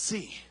can't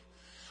see.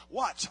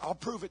 Watch, I'll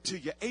prove it to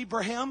you.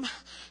 Abraham,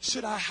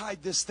 should I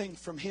hide this thing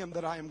from him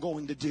that I am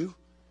going to do?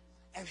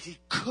 And he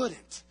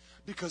couldn't.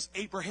 Because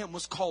Abraham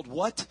was called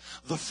what?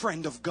 The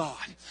friend of God.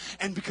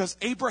 And because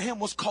Abraham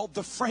was called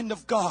the friend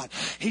of God,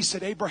 he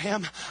said,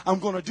 Abraham, I'm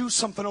going to do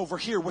something over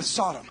here with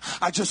Sodom.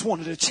 I just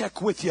wanted to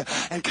check with you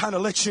and kind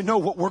of let you know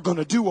what we're going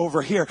to do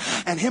over here.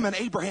 And him and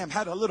Abraham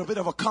had a little bit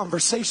of a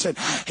conversation.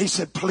 He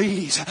said,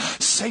 please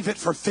save it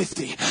for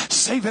 50.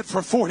 Save it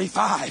for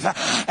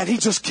 45. And he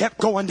just kept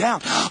going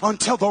down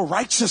until the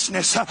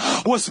righteousness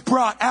was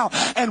brought out.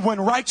 And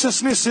when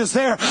righteousness is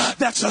there,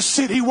 that's a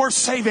city worth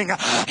saving.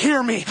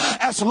 Hear me.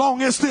 As long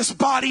as this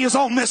body is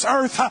on this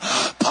earth,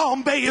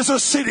 Palm Bay is a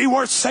city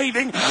worth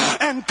saving.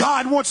 And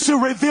God wants to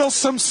reveal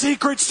some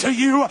secrets to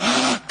you.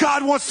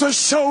 God wants to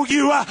show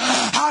you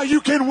how you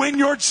can win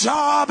your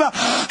job,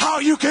 how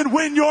you can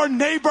win your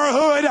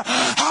neighborhood,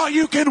 how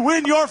you can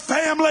win your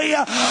family.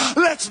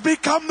 Let's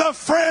become the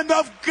friend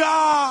of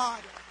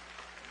God.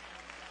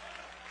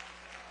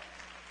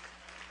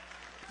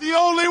 The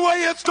only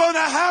way it's going to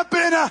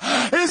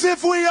happen is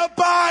if we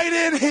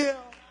abide in him.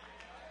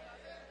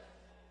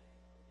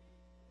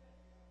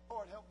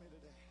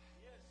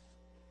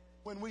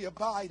 When we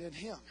abide in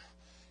him,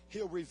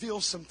 he'll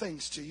reveal some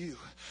things to you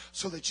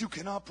so that you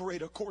can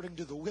operate according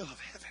to the will of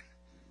heaven.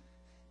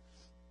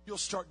 You'll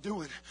start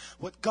doing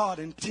what God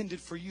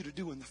intended for you to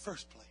do in the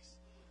first place.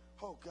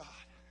 Oh God.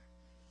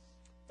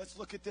 Let's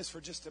look at this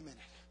for just a minute.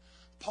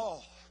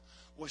 Paul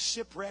was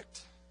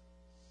shipwrecked.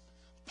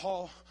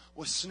 Paul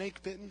was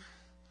snake bitten.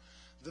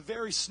 The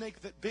very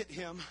snake that bit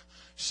him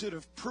should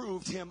have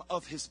proved him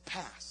of his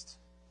past,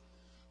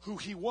 who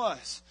he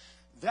was.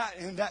 That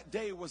in that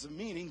day was a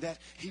meaning that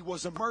he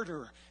was a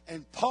murderer.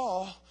 And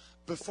Paul,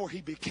 before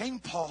he became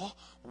Paul,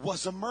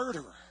 was a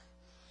murderer.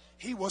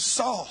 He was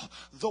Saul,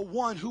 the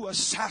one who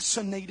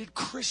assassinated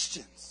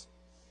Christians.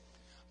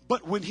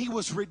 But when he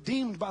was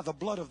redeemed by the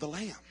blood of the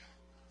Lamb,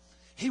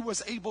 he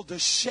was able to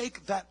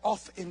shake that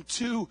off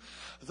into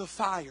the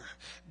fire.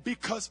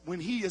 Because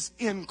when he is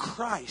in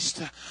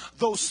Christ,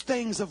 those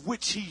things of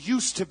which he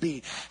used to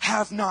be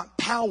have not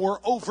power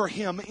over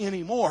him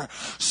anymore.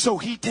 So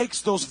he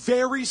takes those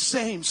very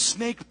same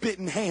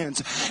snake-bitten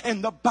hands,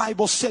 and the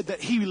Bible said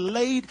that he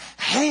laid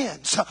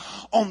hands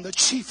on the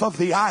chief of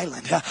the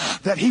island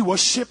that he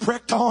was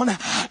shipwrecked on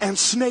and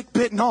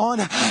snake-bitten on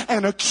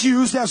and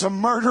accused as a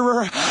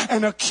murderer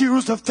and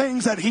accused of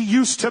things that he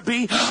used to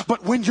be.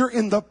 But when you're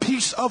in the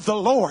peace of the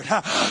Lord,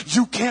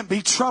 you can't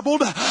be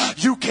troubled,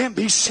 you can't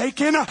be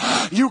shaken,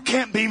 you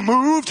can't be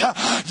moved,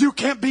 you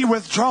can't be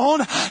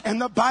withdrawn. And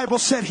the Bible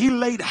said he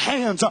laid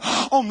hands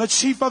on the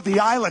chief of the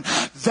island.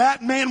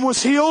 That man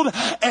was healed,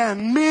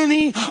 and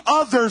many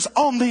others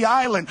on the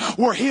island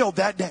were healed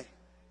that day.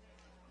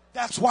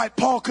 That's why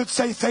Paul could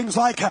say things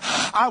like,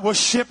 I was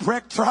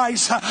shipwrecked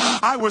thrice,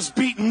 I was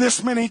beaten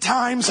this many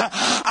times,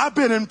 I've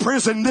been in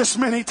prison this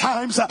many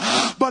times.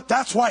 But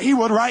that's why he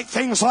would write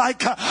things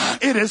like,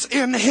 it is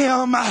in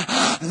him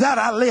that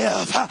I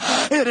live,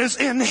 it is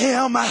in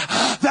him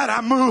that I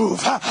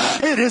move,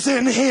 it is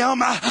in him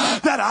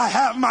that I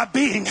have my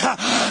being.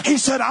 He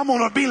said, I'm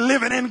going to be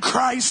living in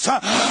Christ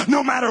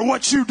no matter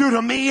what you do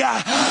to me.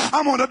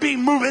 I'm going to be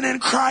moving in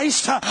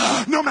Christ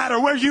no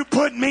matter where you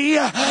put me.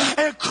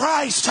 In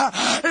Christ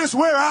is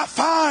where I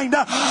find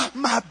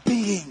my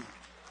being.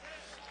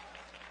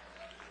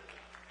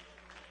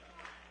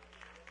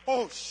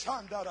 Oh,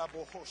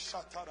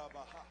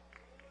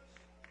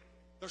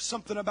 there's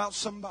something about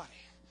somebody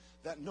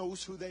that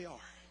knows who they are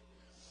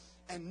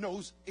and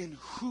knows in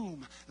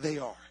whom they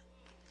are.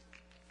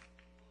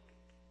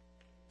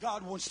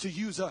 God wants to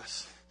use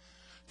us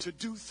to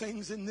do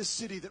things in this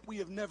city that we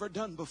have never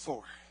done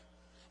before.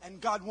 And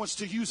God wants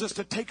to use us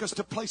to take us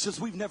to places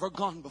we've never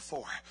gone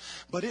before.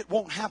 But it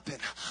won't happen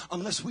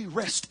unless we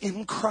rest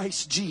in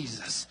Christ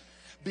Jesus,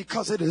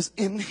 because it is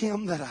in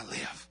him that I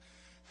live.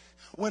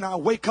 When I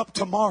wake up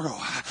tomorrow,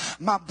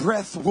 my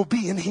breath will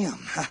be in him.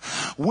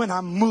 When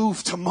I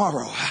move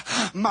tomorrow,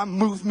 my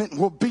movement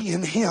will be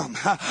in him.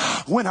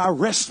 When I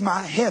rest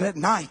my head at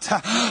night,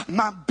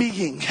 my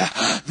being,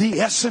 the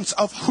essence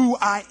of who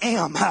I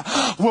am,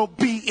 will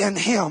be in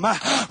him.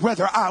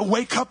 Whether I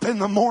wake up in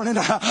the morning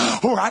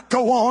or I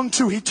go on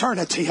to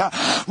eternity,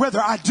 whether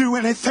I do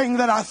anything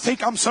that I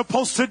think I'm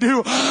supposed to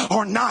do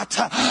or not,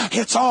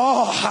 it's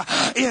all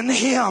in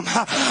him.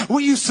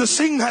 We used to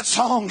sing that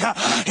song,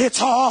 it's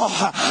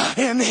all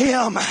in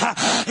him.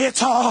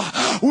 It's all.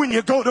 When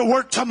you go to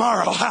work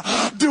tomorrow,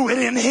 do it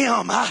in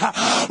him.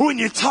 When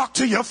you talk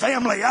to your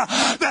family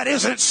that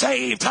isn't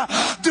saved,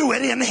 do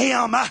it in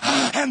him.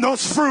 And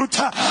those fruit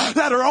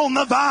that are on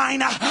the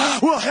vine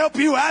will help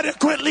you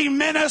adequately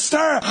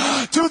minister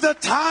to the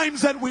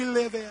times that we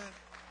live in.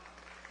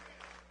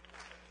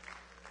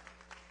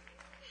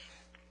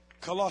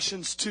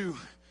 Colossians 2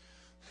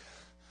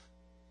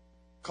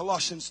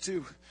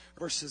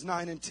 verses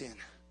 9 and 10.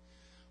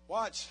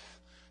 Watch.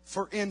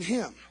 For in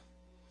him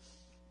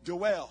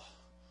dwell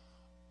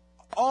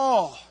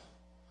all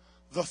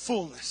the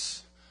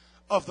fullness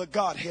of the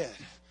Godhead.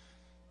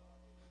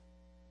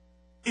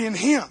 In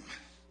him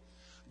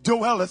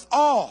dwelleth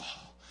all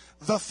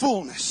the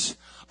fullness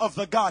of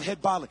the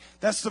Godhead bodily.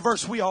 That's the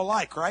verse we all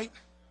like, right?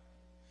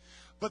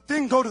 But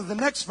then go to the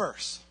next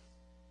verse.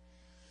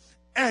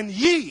 And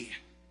ye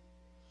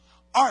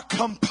are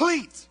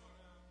complete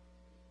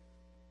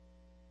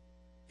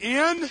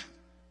in,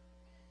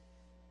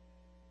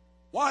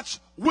 watch,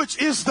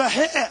 which is the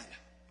head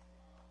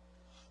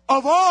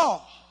of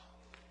all.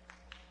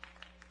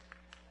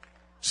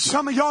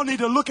 Some of y'all need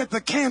to look at the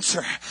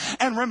cancer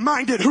and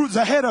remind it who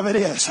the head of it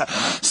is.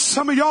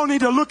 Some of y'all need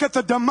to look at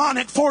the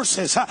demonic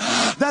forces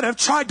that have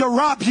tried to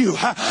rob you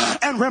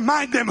and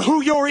remind them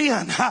who you're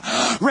in.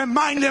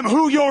 Remind them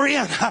who you're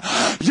in.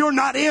 You're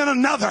not in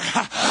another.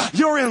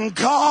 You're in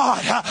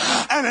God.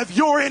 And if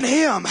you're in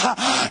him,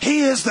 he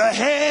is the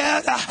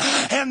head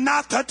and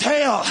not the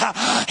tail.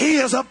 He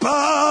is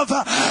above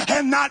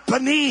and not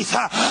beneath.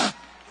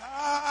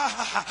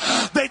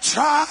 They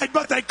tried,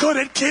 but they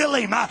couldn't kill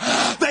him.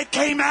 They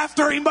came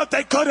after him, but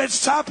they couldn't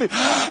stop him.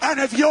 And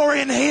if you're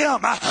in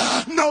him,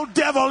 no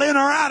devil in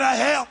or out of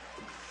hell.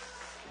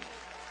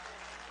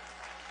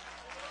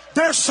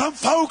 There's some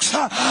folks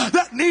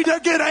that need to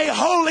get a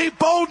holy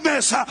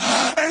boldness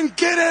and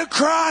get in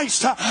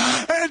Christ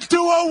and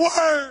do a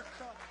work.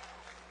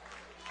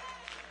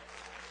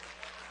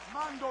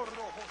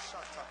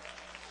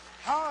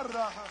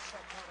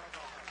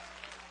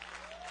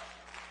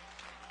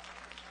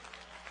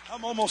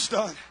 I'm almost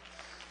done.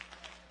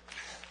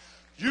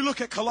 You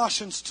look at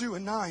Colossians 2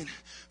 and 9,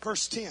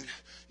 verse 10.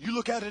 You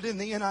look at it in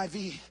the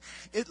NIV.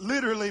 It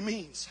literally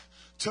means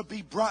to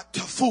be brought to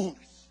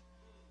fullness.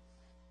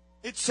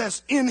 It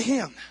says, in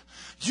him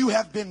you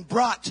have been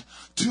brought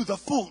to the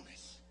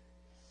fullness.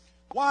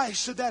 Why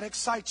should that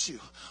excite you?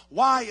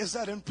 Why is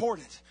that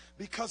important?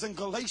 Because in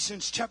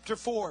Galatians chapter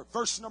 4,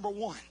 verse number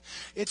 1,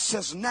 it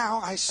says,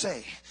 now I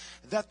say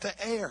that the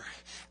heir,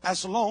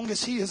 as long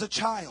as he is a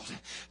child,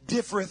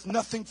 differeth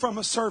nothing from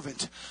a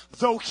servant,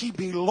 though he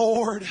be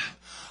Lord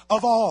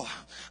of all,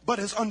 but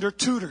is under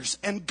tutors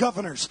and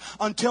governors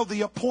until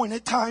the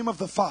appointed time of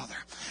the Father.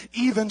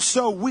 Even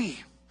so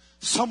we,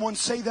 someone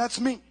say that's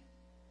me.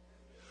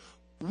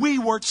 We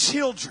were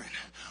children.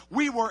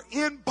 We were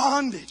in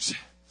bondage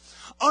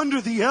under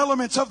the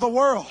elements of the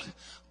world.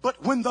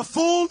 But when the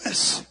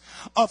fullness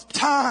of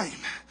time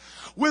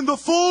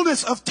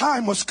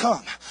was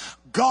come,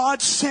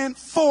 God sent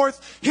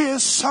forth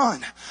his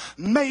Son,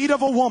 made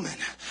of a woman,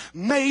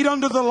 made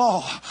under the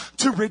law,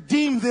 to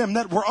redeem them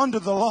that were under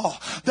the law,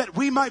 that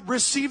we might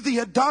receive the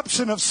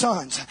adoption of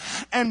sons.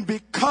 And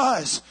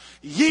because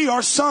ye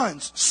are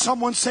sons,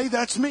 someone say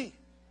that's me.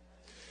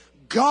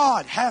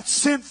 God hath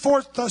sent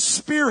forth the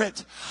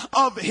Spirit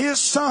of his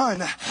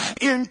Son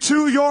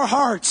into your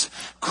hearts,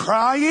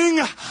 crying,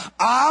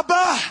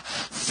 Abba,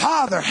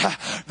 Father.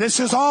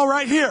 This is all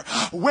right here.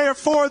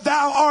 Wherefore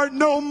thou art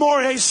no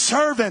more a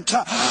servant,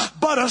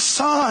 but a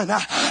son.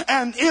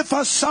 And if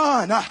a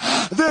son,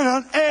 then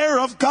an heir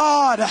of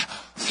God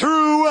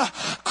through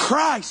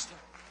Christ.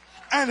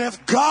 And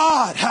if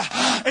God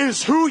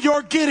is who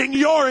you're getting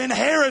your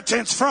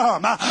inheritance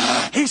from,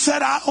 he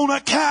said, I own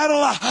a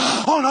cattle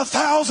on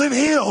 1,000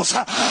 hills.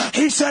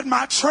 He said,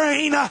 my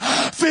train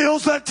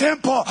fills the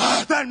temple.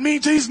 That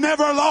means he's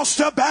never lost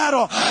a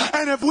battle.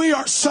 And if we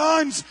are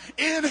sons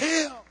in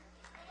him,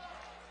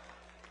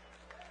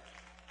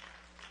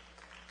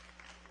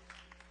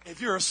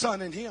 if you're a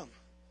son in him,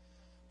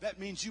 that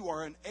means you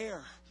are an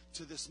heir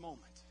to this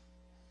moment.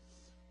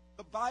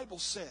 The Bible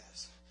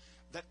says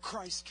that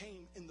Christ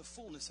came in the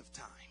fullness of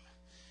time.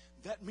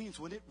 That means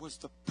when it was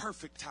the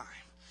perfect time.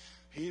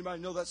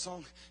 Anybody know that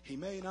song? He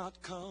may not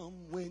come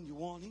when you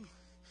want him,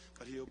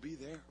 but he'll be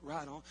there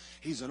right on.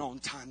 He's an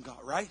on-time God,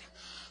 right?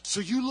 So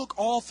you look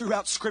all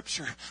throughout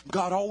Scripture,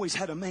 God always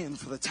had a man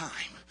for the time.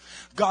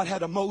 God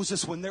had a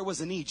Moses when there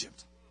was an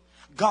Egypt.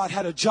 God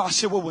had a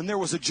Joshua when there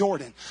was a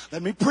Jordan.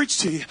 Let me preach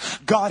to you.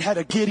 God had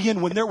a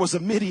Gideon when there was a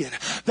Midian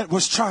that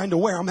was trying to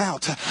wear them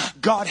out.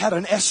 God had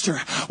an Esther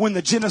when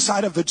the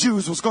genocide of the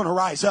Jews was going to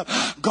rise up.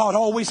 God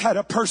always had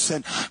a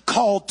person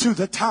called to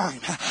the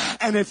time.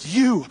 And if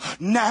you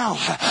now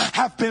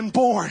have been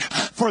born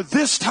for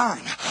this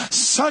time,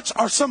 such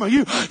are some of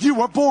you. You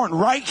were born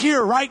right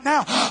here, right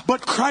now.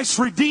 But Christ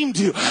redeemed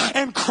you.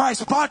 And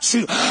Christ bought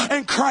you.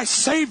 And Christ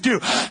saved you.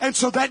 And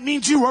so that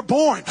means you were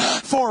born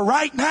for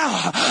right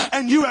now.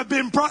 And you have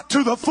been brought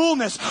to the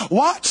fullness.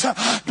 What?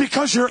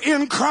 Because you're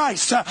in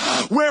Christ.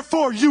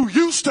 Wherefore you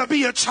used to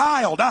be a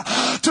child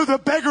to the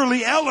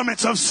beggarly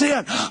elements of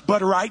sin.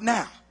 But right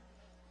now,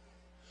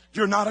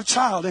 you're not a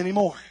child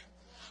anymore.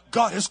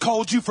 God has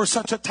called you for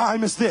such a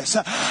time as this.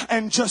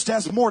 And just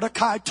as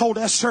Mordecai told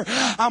Esther,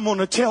 I'm going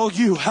to tell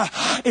you,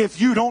 if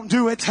you don't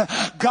do it,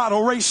 God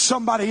will raise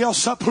somebody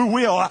else up who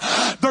will.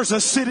 There's a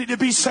city to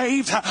be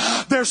saved.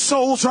 There's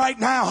souls right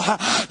now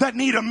that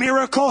need a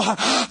miracle.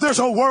 There's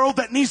a world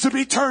that needs to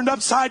be turned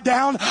upside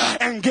down.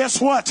 And guess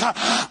what?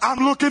 I'm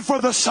looking for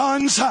the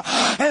sons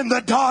and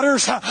the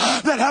daughters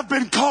that have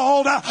been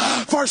called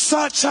for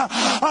such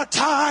a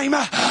time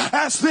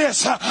as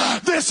this.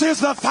 This is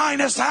the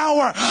finest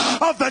hour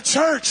of the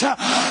church,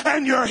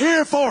 and you're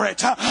here for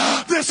it.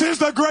 This is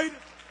the great.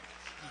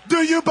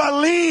 Do you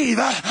believe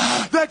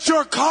that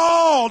you're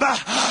called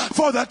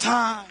for the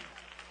time?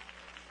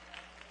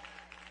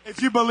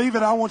 If you believe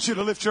it, I want you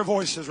to lift your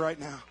voices right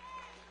now.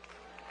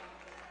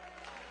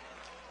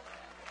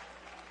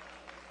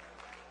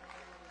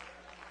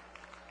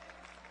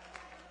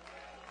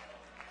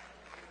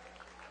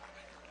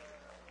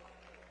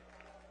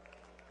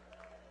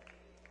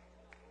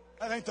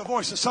 That ain't the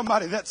voice of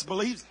somebody that's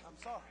believed.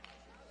 I'm sorry.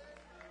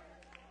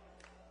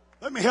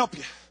 Let me help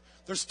you.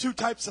 There's two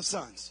types of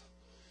sons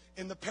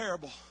in the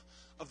parable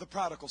of the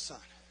prodigal son.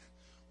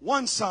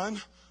 One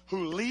son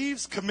who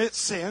leaves, commits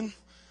sin,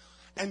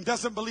 and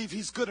doesn't believe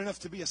he's good enough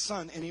to be a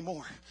son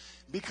anymore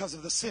because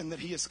of the sin that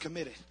he has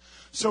committed.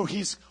 So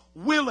he's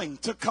willing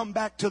to come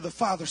back to the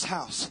father's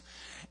house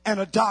and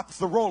adopt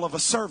the role of a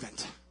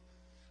servant.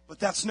 But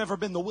that's never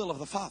been the will of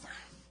the Father.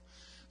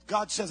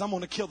 God says, I'm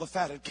going to kill the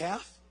fatted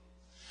calf.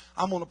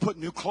 I'm going to put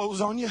new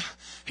clothes on you.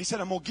 He said,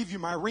 I'm going to give you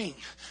my ring.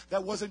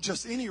 That wasn't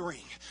just any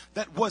ring.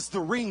 That was the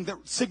ring that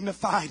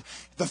signified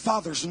the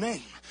Father's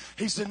name.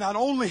 He said, not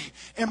only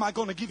am I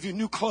going to give you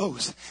new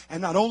clothes,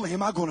 and not only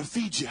am I going to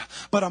feed you,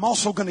 but I'm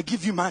also going to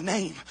give you my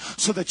name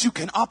so that you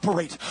can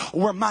operate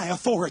where my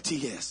authority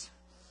is.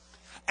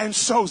 And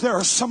so there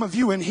are some of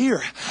you in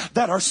here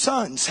that are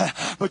sons,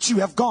 but you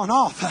have gone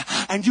off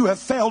and you have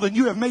failed and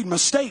you have made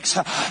mistakes,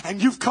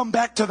 and you've come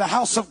back to the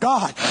house of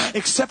God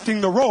accepting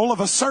the role of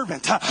a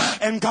servant.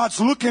 And God's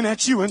looking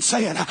at you and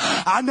saying,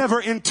 I never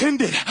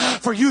intended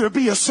for you to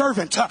be a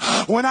servant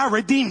when I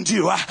redeemed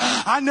you.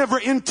 I never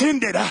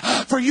intended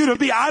for you to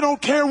be. I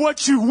don't care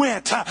what you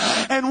went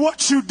and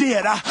what you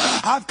did.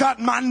 I've got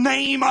my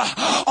name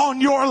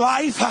on your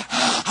life.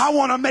 I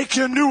want to make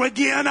you new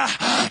again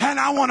and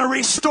I want to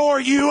restore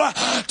you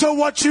to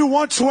what you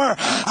once were.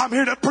 I'm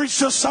here to preach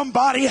to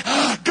somebody.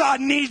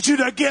 God needs you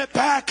to get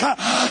back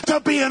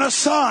to being a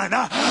son.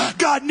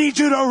 God needs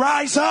you to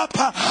rise up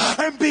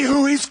and be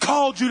who He's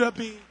called you to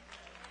be.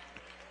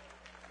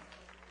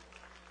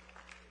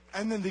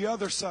 And then the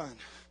other son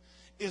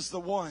is the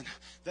one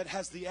that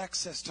has the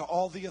access to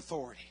all the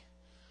authority,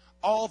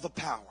 all the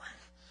power,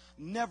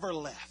 never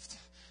left,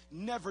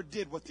 never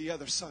did what the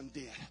other son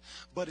did,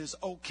 but is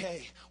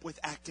okay with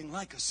acting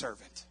like a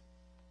servant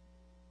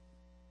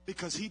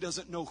because he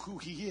doesn't know who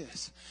he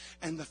is.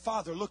 And the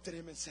father looked at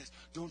him and says,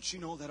 don't you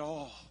know that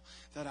all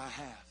that I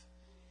have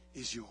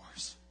is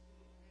yours?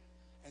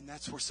 And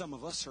that's where some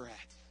of us are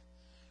at.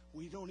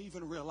 We don't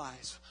even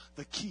realize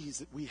the keys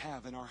that we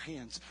have in our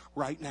hands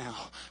right now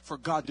for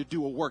God to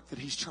do a work that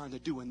He's trying to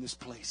do in this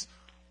place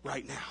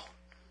right now.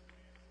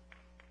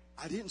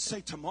 I didn't say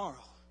tomorrow.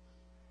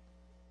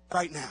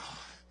 Right now.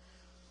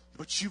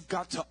 But you've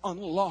got to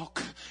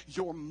unlock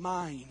your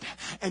mind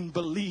and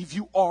believe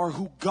you are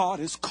who God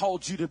has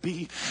called you to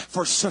be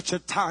for such a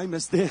time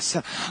as this.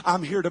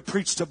 I'm here to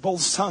preach to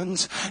both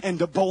sons and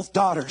to both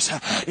daughters.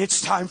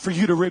 It's time for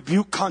you to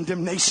rebuke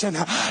condemnation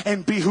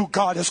and be who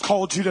God has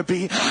called you to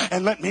be.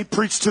 And let me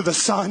preach to the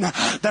son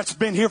that's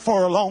been here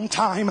for a long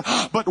time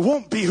but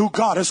won't be who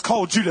God has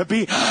called you to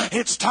be.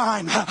 It's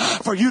time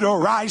for you to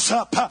rise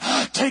up,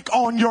 take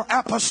on your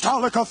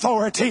apostolic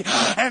authority,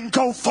 and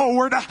go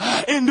forward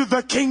into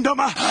the kingdom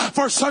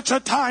for such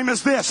a time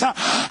as this.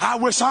 I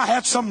wish I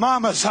had some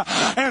mamas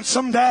and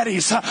some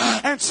daddies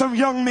and some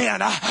young men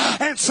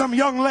and some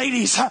young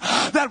ladies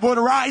that would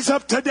rise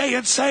up today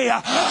and say,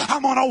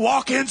 I'm going to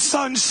walk in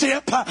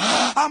sonship.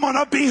 I'm going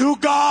to be who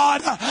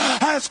God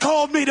has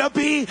called me to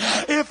be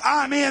if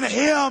I'm in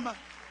Him.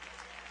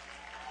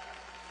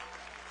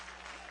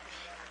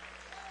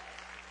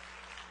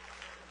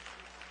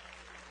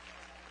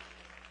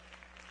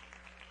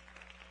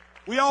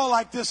 We all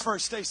like this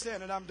verse. Stay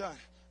standing. I'm done.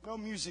 No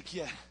music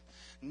yet.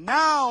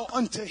 Now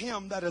unto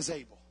Him that is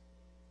able.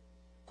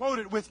 Quote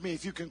it with me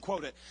if you can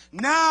quote it.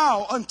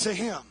 Now unto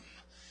Him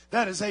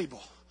that is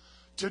able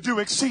to do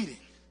exceeding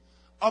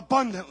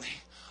abundantly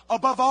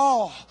above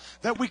all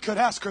that we could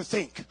ask or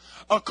think,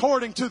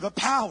 according to the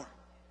power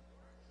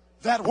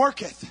that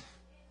worketh.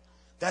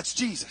 That's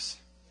Jesus.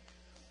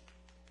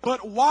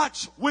 But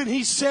watch when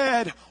He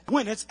said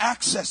when it's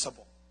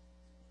accessible.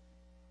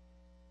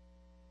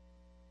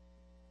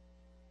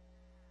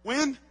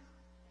 When?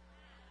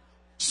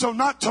 So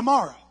not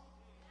tomorrow,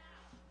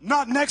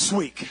 not next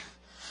week,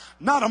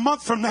 not a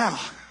month from now,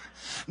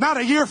 not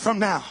a year from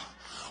now.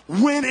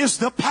 When is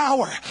the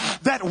power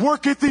that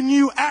worketh in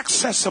you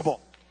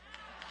accessible?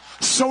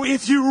 So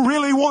if you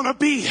really want to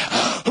be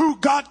who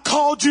God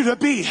called you to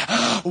be,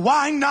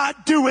 why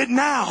not do it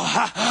now?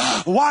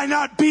 Why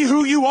not be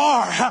who you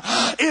are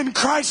in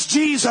Christ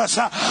Jesus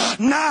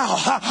now?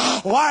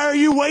 Why are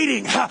you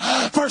waiting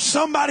for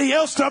somebody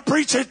else to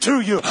preach it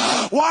to you?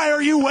 Why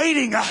are you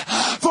waiting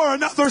for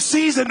another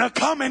season to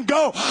come and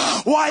go?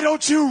 Why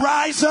don't you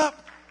rise up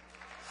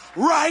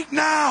right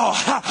now?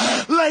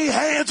 Lay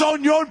hands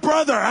on your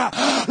brother.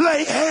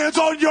 Lay hands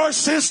on your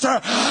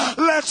sister.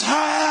 Let's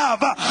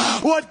have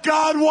what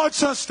God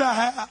wants us to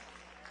have.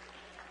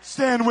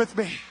 Stand with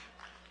me.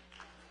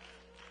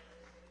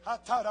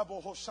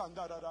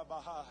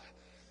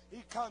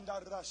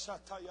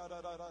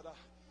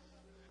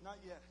 Not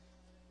yet.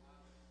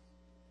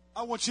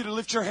 I want you to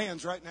lift your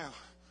hands right now.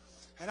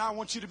 And I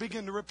want you to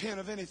begin to repent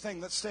of anything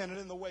that's standing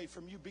in the way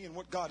from you being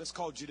what God has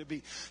called you to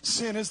be.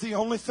 Sin is the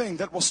only thing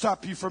that will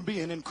stop you from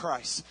being in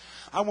Christ.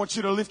 I want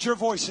you to lift your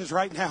voices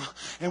right now.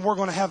 And we're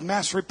going to have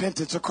mass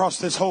repentance across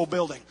this whole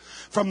building.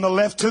 From the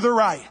left to the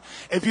right.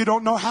 If you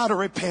don't know how to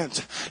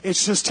repent,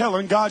 it's just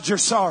telling God you're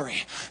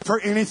sorry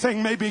for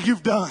anything maybe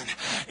you've done.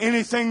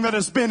 Anything that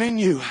has been in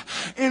you.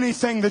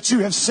 Anything that you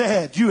have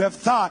said, you have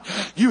thought,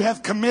 you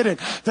have committed.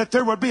 That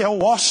there would be a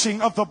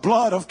washing of the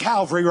blood of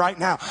Calvary right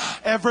now.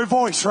 Every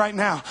voice right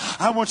now.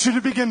 I want you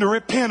to begin to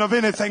repent of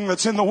anything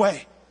that's in the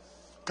way.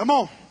 Come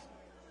on.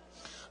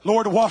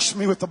 Lord, wash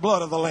me with the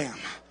blood of the Lamb.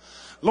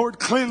 Lord,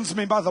 cleanse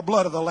me by the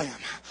blood of the Lamb.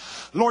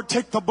 Lord,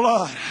 take the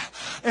blood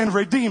and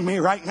redeem me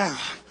right now.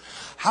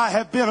 I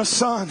have been a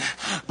son,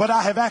 but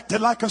I have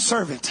acted like a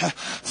servant.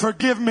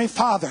 Forgive me,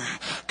 Father.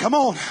 Come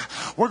on.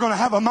 We're going to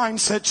have a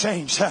mindset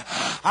change.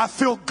 I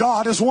feel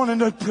God is wanting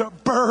to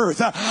birth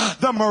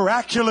the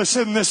miraculous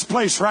in this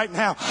place right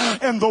now.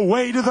 And the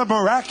way to the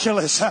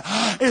miraculous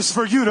is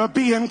for you to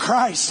be in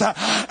Christ.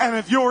 And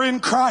if you're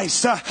in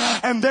Christ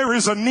and there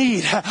is a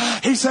need,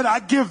 He said, I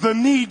give the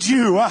need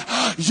you.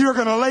 You're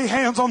going to lay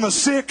hands on the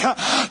sick.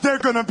 They're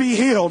going to be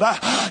healed.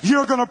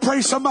 You're going to pray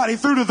somebody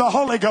through to the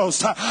Holy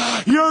Ghost.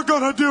 You're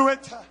going to do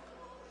it.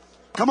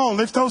 Come on,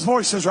 lift those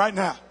voices right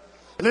now.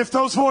 Lift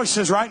those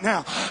voices right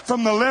now.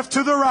 From the left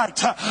to the right.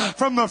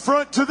 From the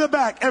front to the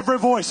back. Every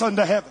voice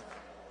unto heaven.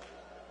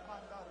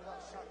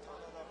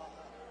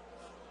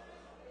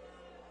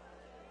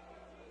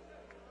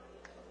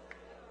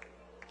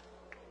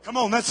 Come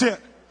on, that's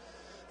it.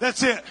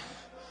 That's it.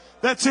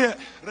 That's it.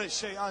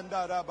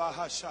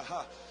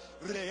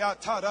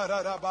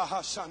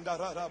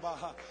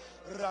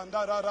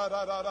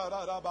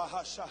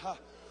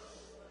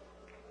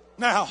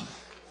 Now,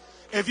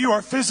 if you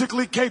are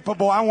physically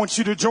capable, I want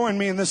you to join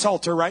me in this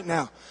altar right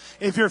now.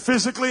 If you're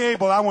physically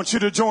able, I want you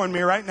to join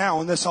me right now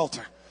on this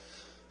altar.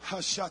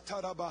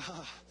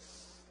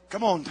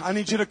 Come on, I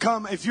need you to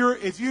come. If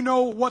you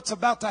know what's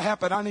about to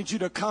happen, I need you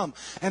to come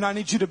and I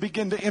need you to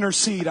begin to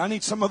intercede. I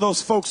need some of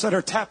those folks that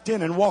are tapped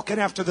in and walking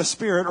after the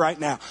Spirit right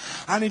now.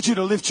 I need you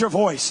to lift your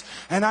voice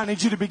and I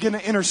need you to begin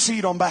to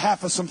intercede on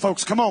behalf of some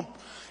folks. Come on.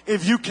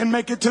 If you can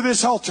make it to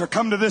this altar,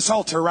 come to this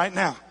altar right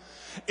now.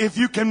 If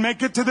you can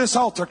make it to this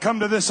altar, come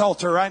to this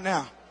altar right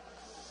now.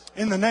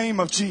 In the name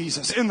of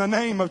Jesus. In the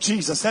name of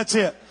Jesus. That's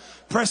it.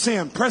 Press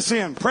in, press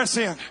in, press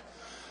in.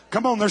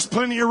 Come on, there's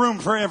plenty of room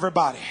for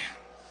everybody.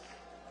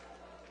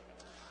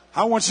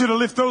 I want you to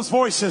lift those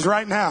voices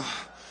right now.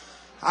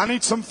 I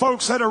need some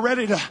folks that are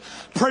ready to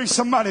pray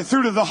somebody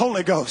through to the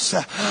Holy Ghost.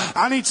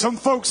 I need some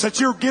folks that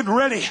you're getting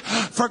ready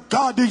for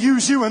God to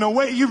use you in a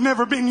way you've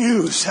never been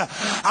used.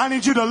 I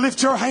need you to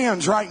lift your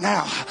hands right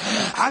now.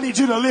 I need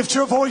you to lift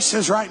your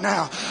voices right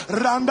now.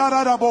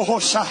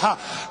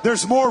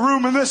 There's more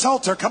room in this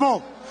altar. Come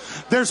on.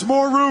 There's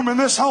more room in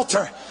this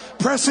altar.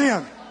 Press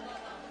in.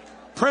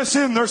 Press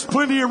in. There's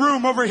plenty of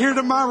room over here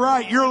to my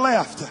right, your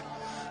left.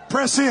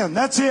 Press in.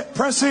 That's it.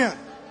 Press in.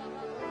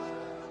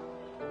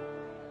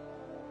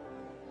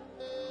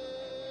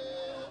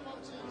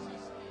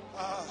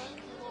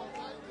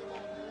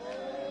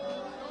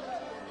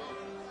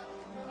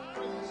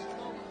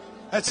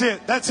 That's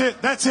it. That's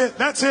it. That's it.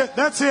 That's it.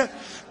 That's it.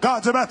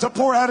 God's about to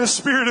pour out His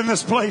Spirit in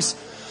this place.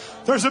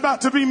 There's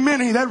about to be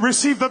many that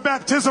receive the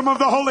baptism of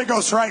the Holy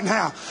Ghost right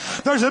now.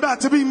 There's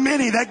about to be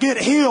many that get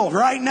healed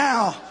right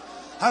now.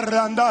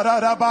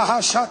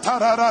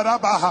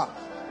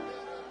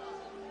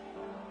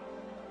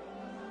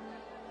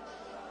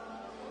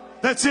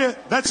 That's it.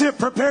 That's it.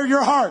 Prepare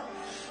your heart.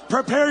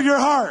 Prepare your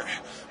heart.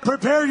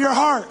 Prepare your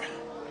heart.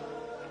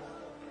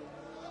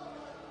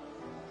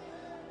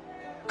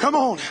 Come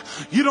on.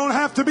 You don't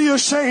have to be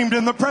ashamed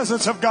in the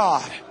presence of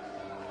God.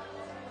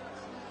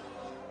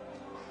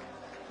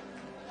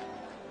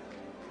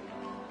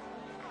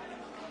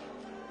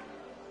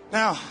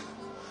 Now,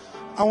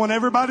 I want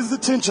everybody's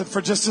attention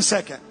for just a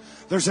second.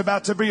 There's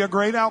about to be a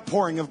great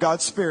outpouring of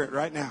God's Spirit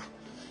right now.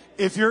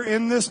 If you're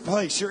in this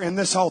place, you're in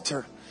this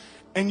altar,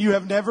 and you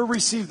have never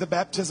received the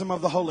baptism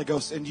of the Holy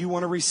Ghost, and you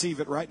want to receive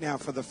it right now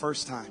for the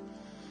first time,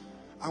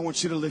 I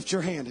want you to lift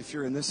your hand if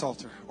you're in this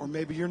altar. Or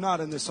maybe you're not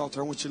in this altar.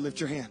 I want you to lift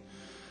your hand.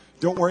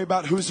 Don't worry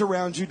about who's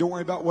around you. Don't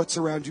worry about what's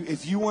around you.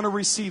 If you want to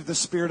receive the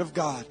Spirit of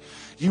God,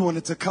 you want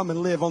it to come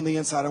and live on the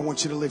inside, I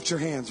want you to lift your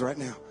hands right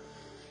now.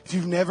 If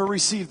you've never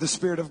received the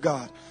Spirit of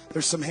God,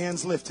 there's some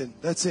hands lifted.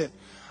 That's it.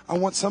 I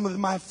want some of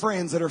my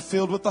friends that are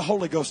filled with the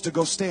Holy Ghost to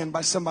go stand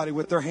by somebody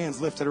with their hands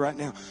lifted right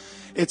now.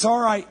 It's all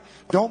right.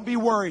 Don't be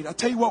worried. I'll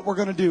tell you what we're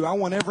going to do. I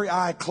want every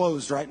eye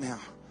closed right now.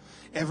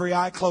 Every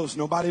eye closed.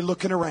 Nobody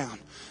looking around.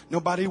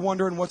 Nobody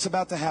wondering what's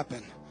about to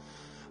happen.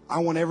 I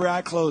want every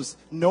eye closed.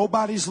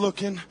 Nobody's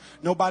looking.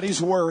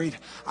 Nobody's worried.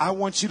 I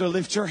want you to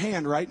lift your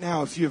hand right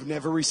now if you have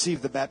never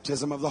received the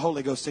baptism of the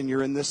Holy Ghost and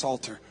you're in this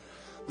altar.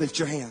 Lift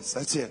your hands.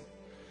 That's it.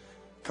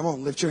 Come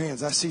on, lift your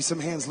hands. I see some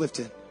hands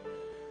lifted.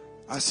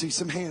 I see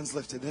some hands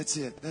lifted. That's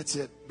it. That's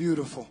it.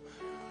 Beautiful.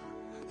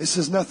 This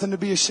is nothing to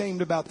be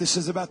ashamed about. This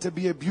is about to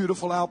be a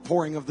beautiful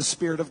outpouring of the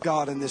Spirit of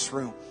God in this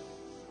room.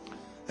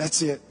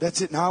 That's it.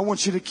 That's it. Now I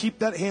want you to keep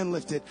that hand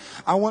lifted.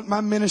 I want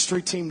my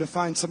ministry team to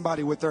find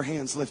somebody with their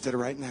hands lifted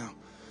right now.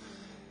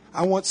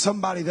 I want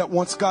somebody that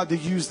wants God to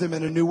use them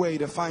in a new way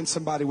to find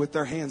somebody with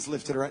their hands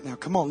lifted right now.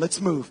 Come on,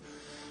 let's move.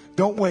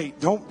 Don't wait.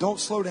 Don't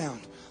slow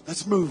down.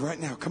 Let's move right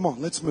now. Come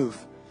on, let's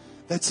move.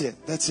 That's it.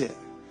 That's it.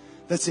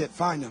 That's it.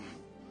 Find them.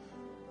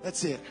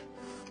 That's it.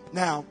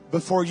 Now,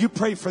 before you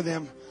pray for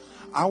them,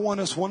 I want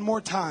us one more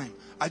time.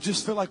 I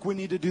just feel like we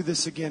need to do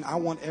this again. I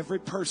want every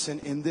person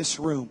in this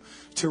room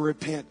to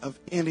repent of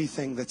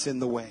anything that's in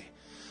the way.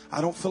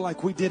 I don't feel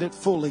like we did it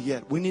fully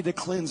yet. We need to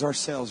cleanse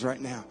ourselves right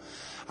now.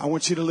 I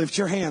want you to lift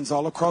your hands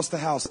all across the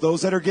house.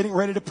 Those that are getting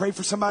ready to pray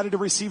for somebody to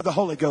receive the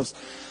Holy Ghost,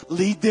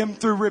 lead them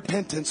through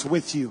repentance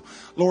with you.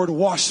 Lord,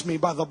 wash me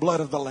by the blood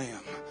of the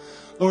Lamb.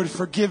 Lord,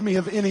 forgive me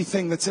of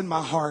anything that's in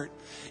my heart,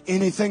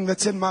 anything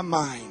that's in my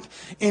mind,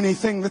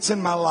 anything that's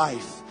in my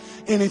life,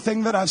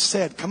 anything that I've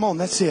said. Come on,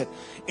 that's it.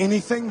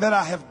 Anything that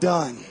I have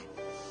done,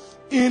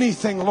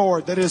 anything,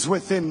 Lord, that is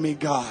within me,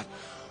 God.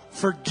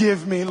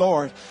 Forgive me,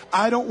 Lord.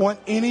 I don't want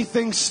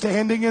anything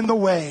standing in the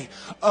way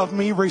of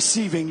me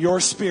receiving your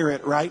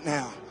Spirit right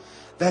now.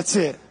 That's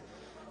it.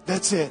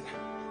 That's it.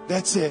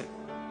 That's it.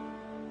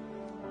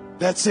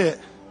 That's it.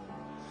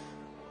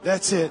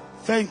 That's it.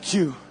 Thank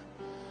you.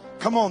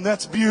 Come on,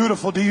 that's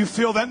beautiful. Do you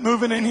feel that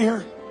moving in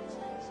here?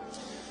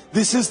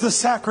 This is the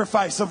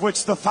sacrifice of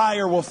which the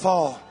fire will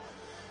fall.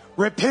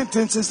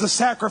 Repentance is the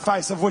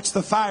sacrifice of which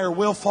the fire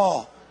will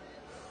fall.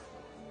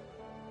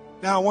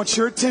 Now, I want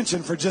your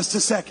attention for just a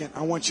second.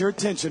 I want your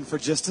attention for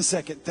just a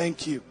second.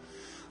 Thank you.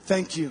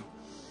 Thank you.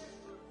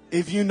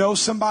 If you know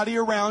somebody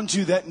around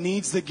you that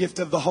needs the gift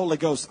of the Holy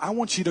Ghost, I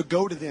want you to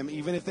go to them,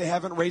 even if they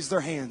haven't raised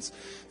their hands.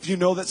 If you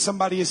know that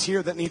somebody is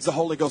here that needs the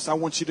Holy Ghost, I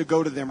want you to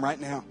go to them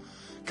right now.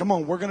 Come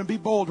on, we're going to be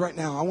bold right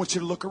now. I want you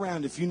to look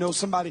around. If you know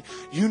somebody,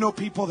 you know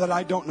people that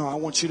I don't know, I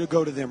want you to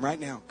go to them right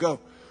now. Go.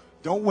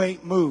 Don't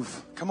wait.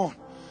 Move. Come on.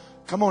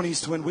 Come on,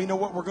 East Wind. We know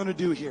what we're going to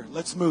do here.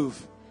 Let's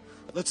move.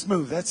 Let's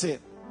move. That's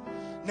it.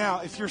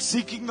 Now, if you're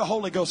seeking the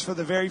Holy Ghost for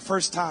the very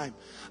first time,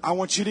 I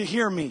want you to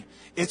hear me.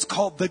 It's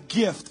called the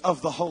gift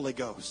of the Holy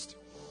Ghost.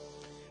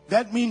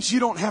 That means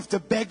you don't have to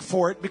beg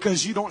for it,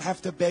 because you don't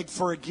have to beg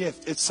for a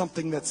gift. It's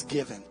something that's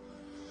given.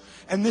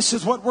 And this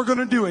is what we're going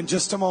to do in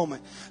just a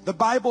moment. The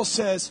Bible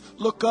says,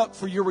 look up,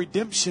 for your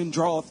redemption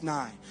draweth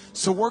nigh.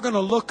 So we're going to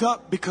look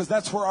up, because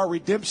that's where our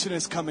redemption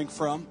is coming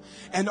from.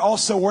 And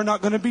also, we're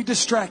not going to be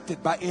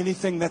distracted by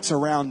anything that's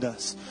around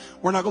us.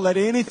 We're not going to let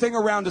anything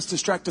around us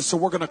distract us. So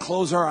we're going to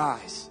close our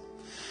eyes.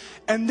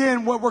 And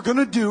then what we're going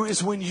to do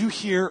is, when you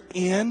hear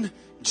in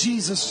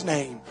Jesus'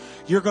 name,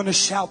 you're going to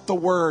shout the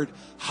word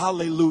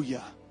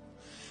hallelujah.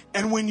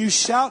 And when you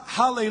shout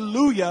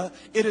hallelujah,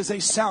 it is a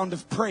sound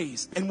of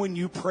praise. And when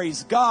you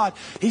praise God,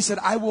 He said,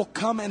 I will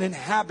come and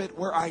inhabit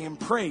where I am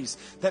praised.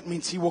 That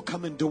means He will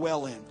come and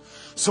dwell in.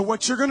 So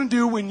what you're going to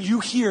do when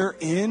you hear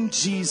in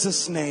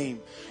Jesus'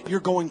 name, you're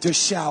going to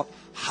shout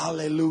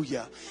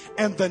hallelujah.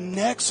 And the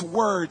next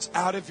words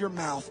out of your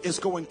mouth is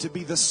going to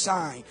be the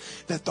sign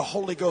that the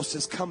Holy Ghost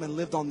has come and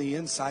lived on the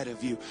inside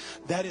of you.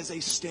 That is a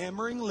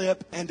stammering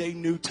lip and a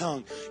new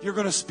tongue. You're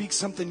going to speak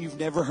something you've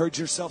never heard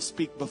yourself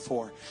speak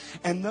before.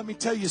 And let me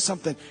tell you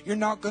something. You're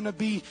not going to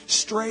be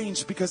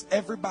strange, because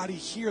everybody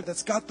here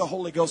that's got the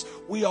Holy Ghost,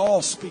 we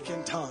all speak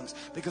in tongues,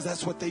 because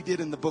that's what they did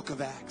in the book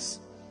of Acts.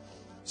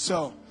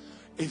 So,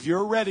 if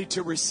you're ready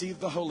to receive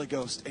the Holy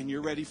Ghost and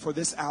you're ready for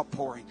this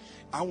outpouring,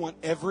 I want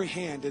every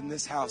hand in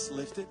this house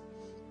lifted.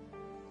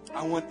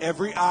 I want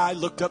every eye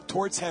looked up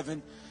towards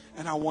heaven,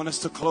 and I want us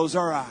to close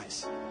our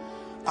eyes.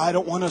 I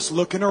don't want us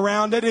looking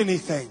around at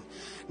anything.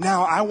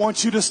 Now, I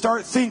want you to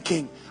start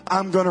thinking,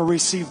 I'm going to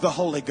receive the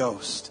Holy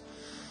Ghost.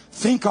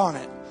 Think on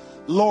it.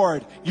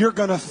 Lord, you're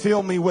going to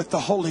fill me with the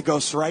Holy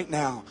Ghost right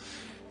now.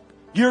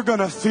 You're going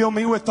to fill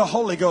me with the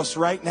Holy Ghost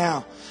right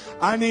now.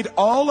 I need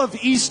all of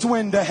East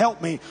Wind to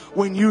help me.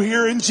 When you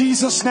hear in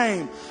Jesus'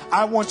 name,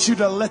 I want you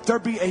to let there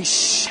be a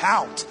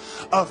shout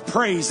of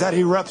praise that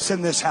erupts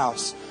in this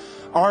house.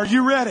 Are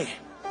you ready?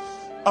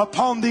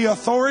 Upon the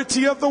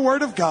authority of the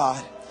Word of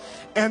God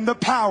and the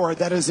power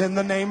that is in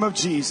the name of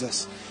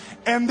Jesus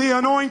and the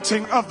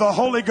anointing of the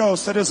Holy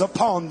Ghost that is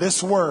upon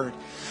this Word,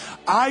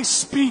 I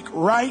speak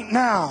right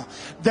now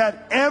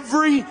that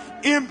every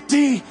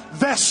empty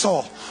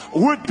vessel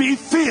would be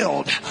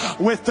filled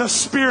with the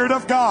Spirit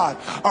of God.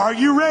 Are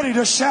you ready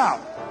to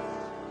shout?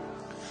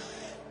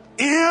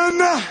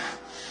 In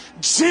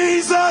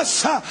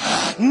Jesus'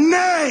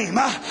 name,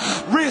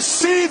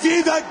 receive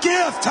ye the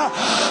gift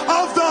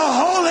of the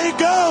Holy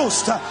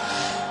Ghost.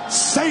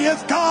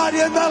 Saith God,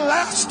 in the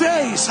last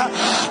days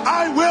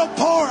I will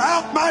pour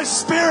out my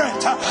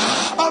Spirit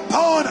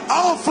upon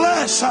all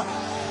flesh.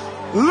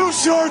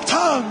 Loose your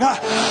tongue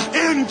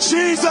in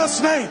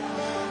Jesus' name.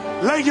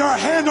 Lay your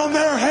hand on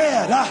their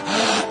head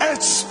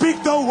and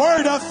speak the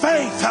word of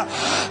faith.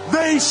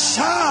 They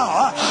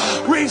shall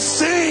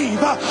receive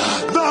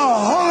the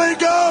Holy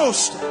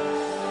Ghost.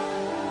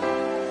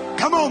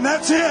 Come on,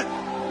 that's it.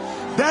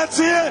 That's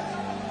it.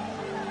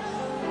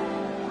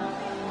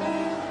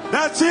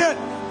 That's it.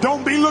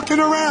 Don't be looking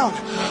around.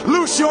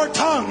 Loose your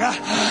tongue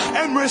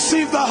and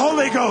receive the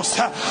Holy Ghost.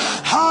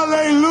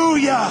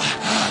 Hallelujah.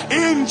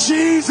 In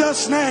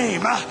Jesus'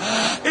 name.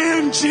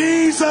 In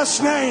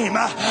Jesus' name.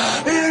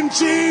 In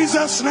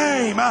Jesus'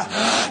 name.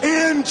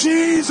 In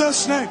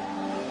Jesus' name.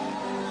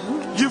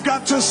 You've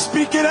got to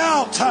speak it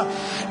out.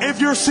 If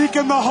you're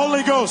seeking the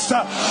Holy Ghost,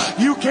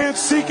 you can't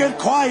seek it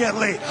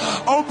quietly.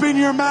 Open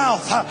your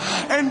mouth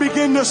and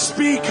begin to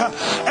speak,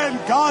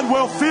 and God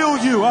will fill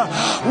you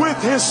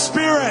with His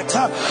Spirit.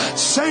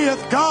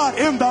 Saith God,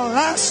 in the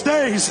last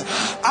days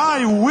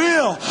I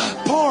will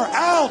pour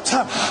out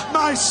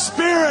my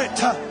Spirit.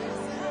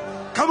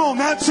 Come on,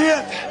 that's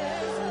it.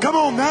 Come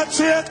on, that's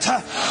it.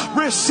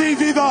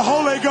 Receive ye the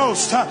Holy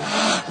Ghost.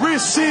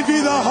 Receive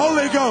ye the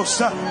Holy Ghost.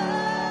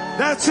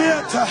 That's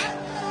it.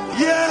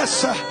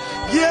 Yes.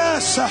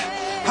 Yes.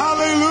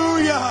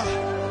 Hallelujah.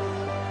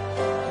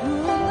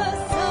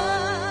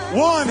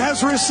 One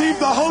has received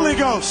the Holy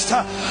Ghost.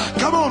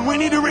 Come on, we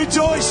need to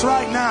rejoice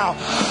right now.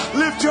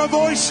 Lift your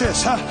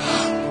voices.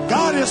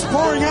 God is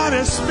pouring out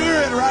His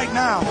Spirit right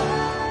now.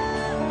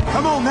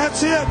 Come on,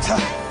 that's it.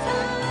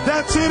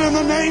 That's it in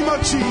the name of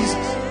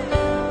Jesus.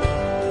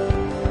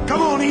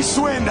 Come on, East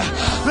Wind.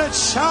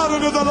 Let's shout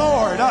unto the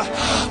Lord.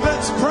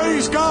 Let's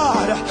praise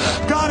God.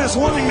 God is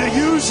wanting to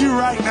use you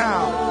right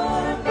now.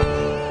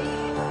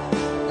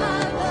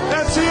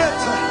 That's it.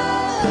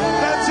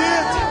 That's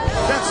it.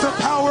 That's the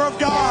power of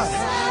God.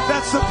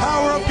 That's the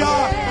power of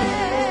God.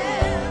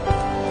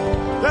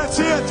 That's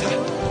it.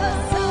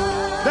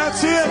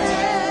 That's it.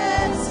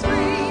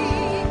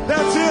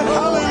 That's it.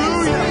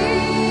 Hallelujah.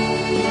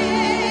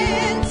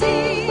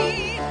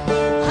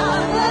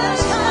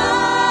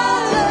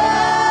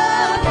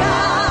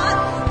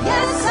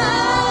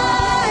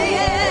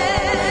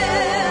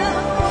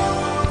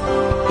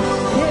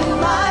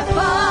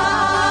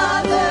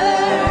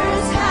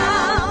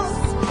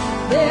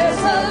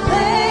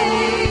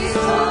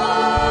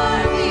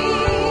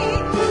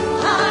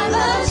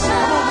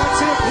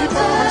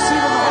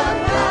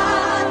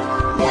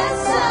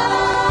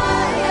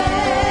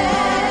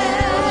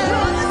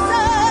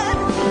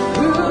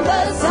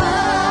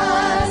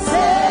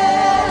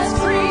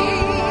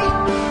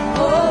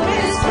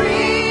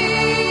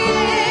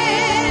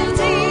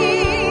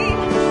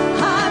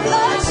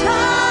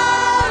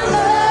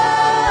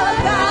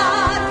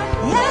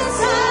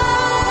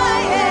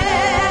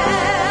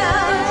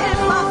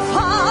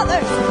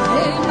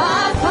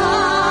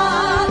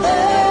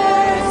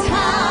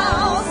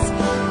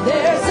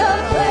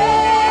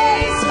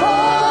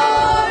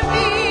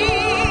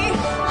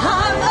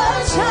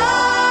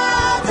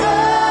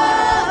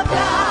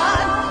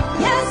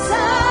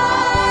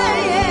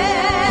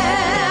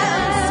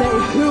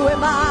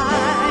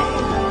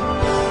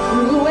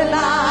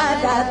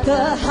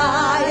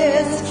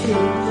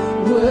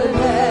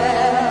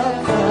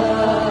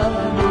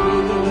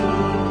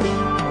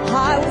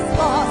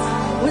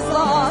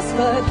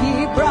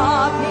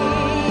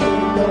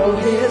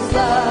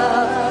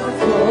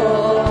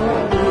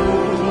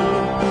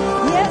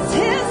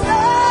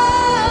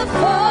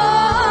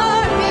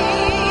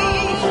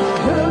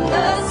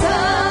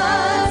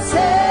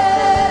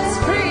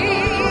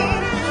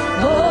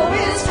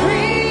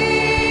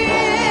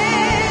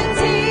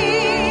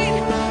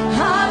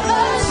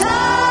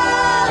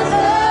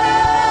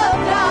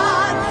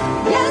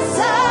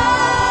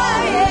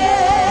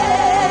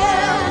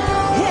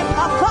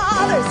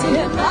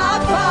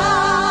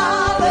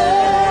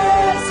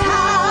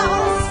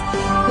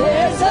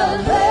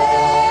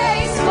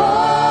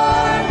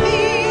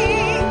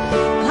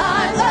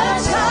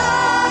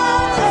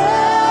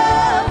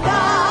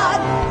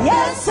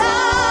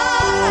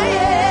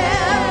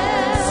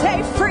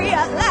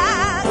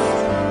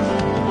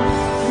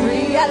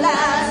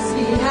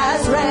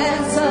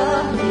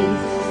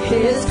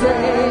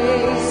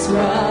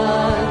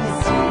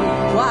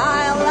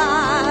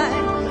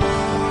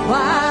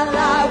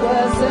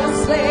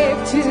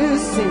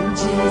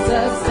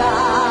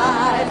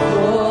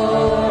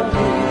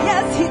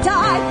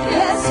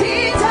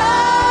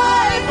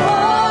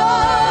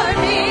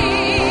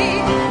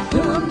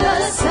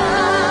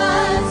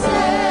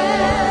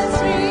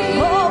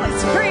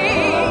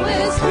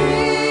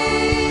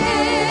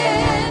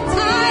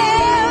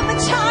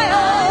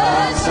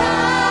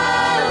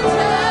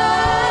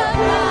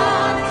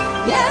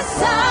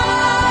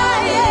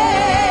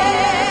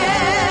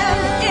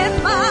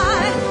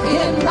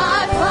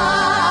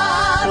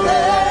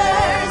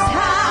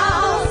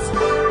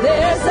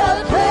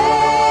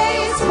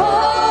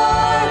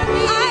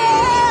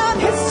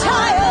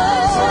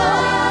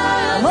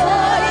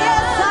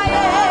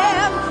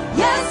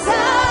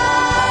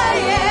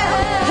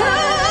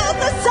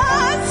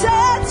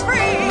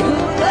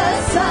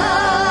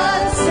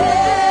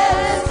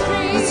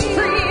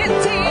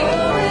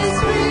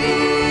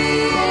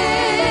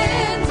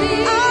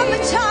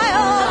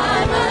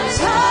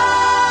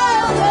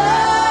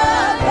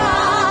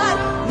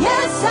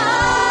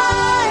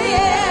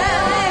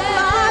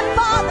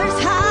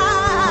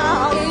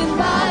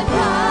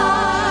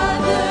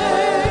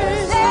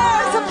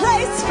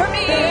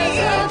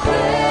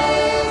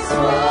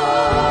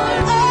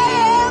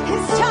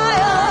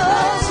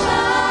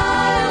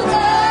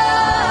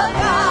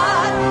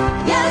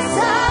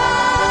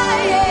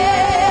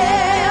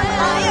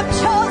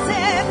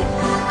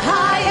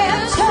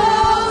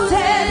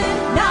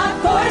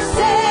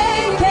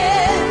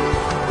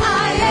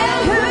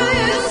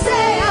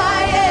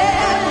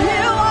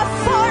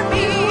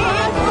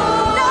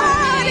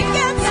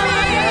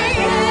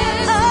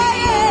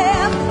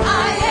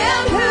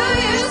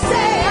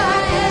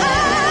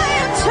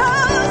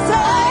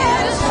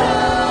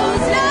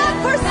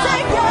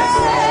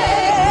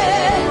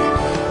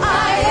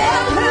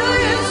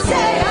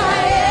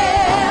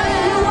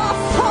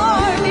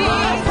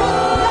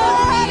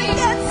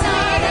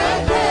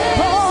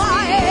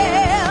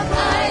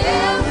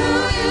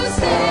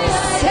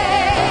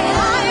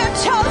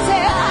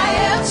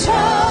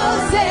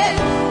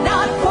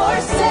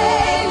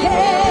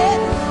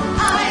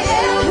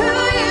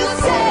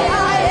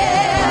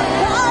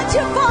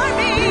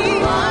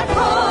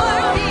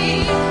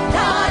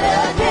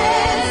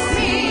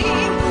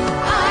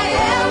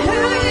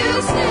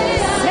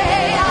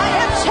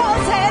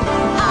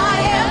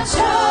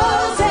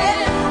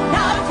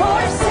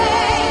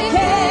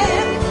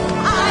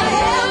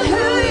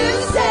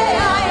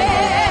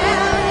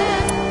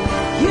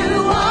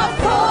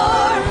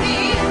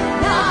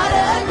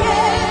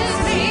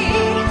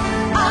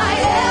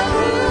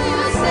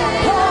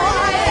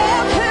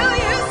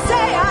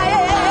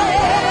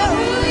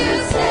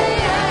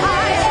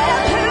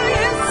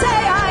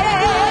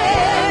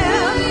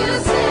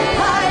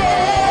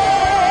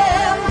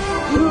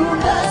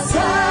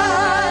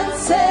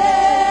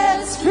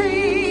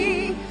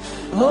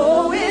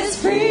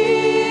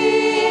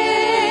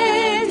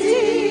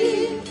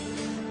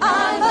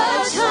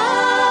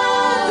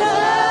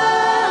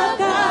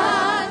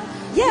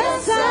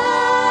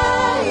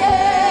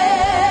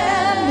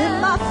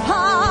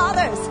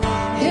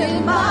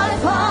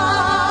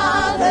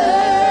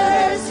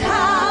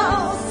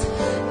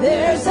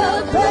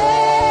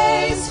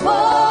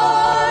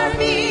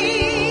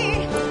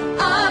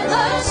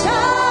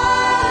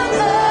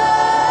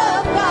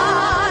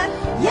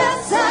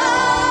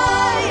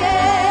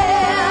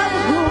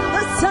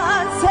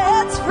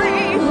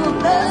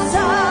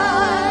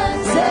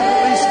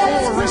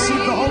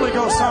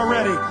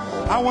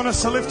 want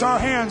us to lift our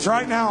hands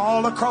right now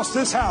all across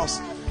this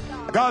house.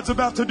 God's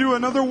about to do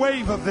another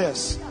wave of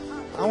this.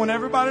 I want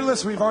everybody to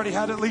listen. We've already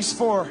had at least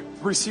 4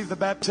 receive the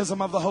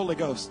baptism of the Holy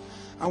Ghost.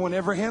 I want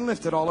every hand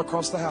lifted all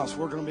across the house.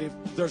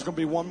 There's going to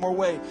be one more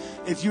wave.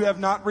 If you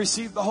have not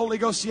received the Holy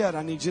Ghost yet,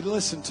 I need you to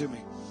listen to me.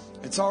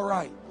 It's all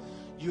right.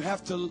 You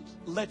have to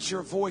let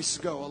your voice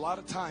go. A lot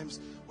of times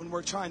when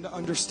we're trying to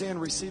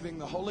understand receiving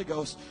the Holy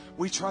Ghost,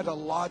 we try to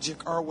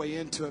logic our way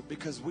into it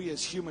because we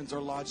as humans are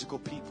logical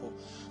people.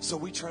 So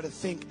we try to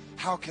think,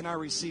 how can I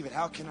receive it?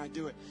 How can I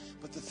do it?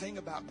 But the thing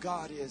about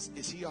God is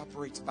He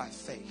operates by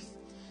faith.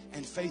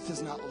 And faith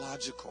is not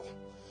logical.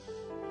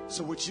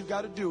 So what you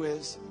got to do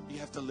is you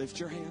have to lift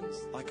your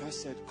hands. Like I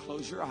said,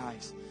 close your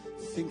eyes.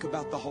 Think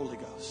about the Holy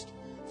Ghost.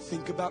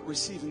 Think about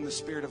receiving the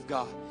Spirit of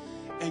God.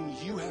 And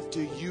you have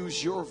to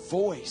use your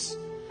voice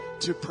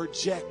to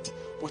project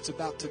what's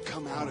about to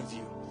come out of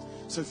you.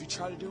 So if you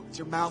try to do it with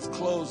your mouth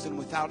closed and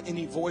without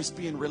any voice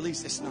being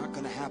released, it's not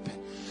going to happen.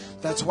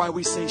 That's why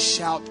we say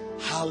shout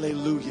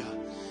hallelujah.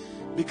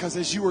 Because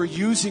as you are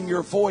using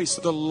your voice,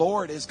 the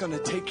Lord is going to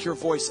take your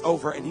voice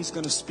over and He's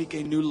going to speak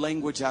a new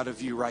language out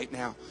of you right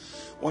now.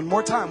 One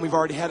more time. We've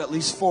already had at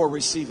least 4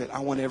 receive it.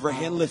 I want every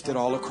hand lifted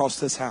all across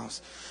this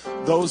house.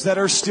 Those that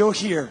are still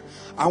here,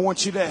 I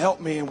want you to help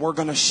me, and we're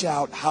going to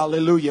shout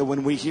hallelujah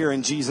when we hear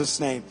in Jesus'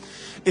 name.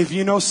 If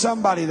you know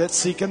somebody that's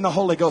seeking the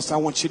Holy Ghost, I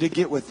want you to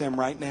get with them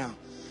right now.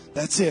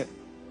 That's it.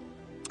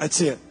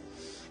 That's it.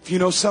 If you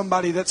know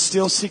somebody that's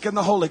still seeking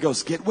the Holy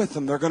Ghost, get with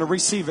them. They're going to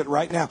receive it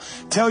right now.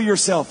 Tell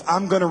yourself,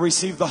 I'm going to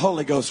receive the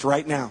Holy Ghost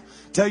right now.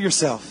 Tell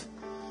yourself,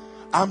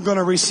 I'm going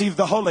to receive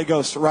the Holy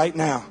Ghost right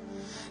now.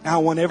 Now, I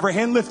want every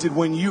hand lifted.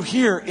 When you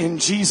hear in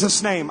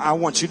Jesus' name, I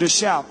want you to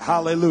shout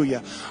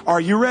hallelujah.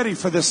 Are you ready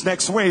for this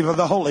next wave of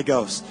the Holy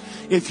Ghost?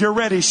 If you're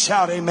ready,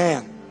 shout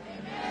amen.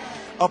 Amen.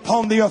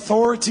 Upon the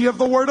authority of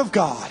the Word of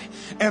God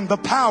and the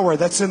power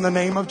that's in the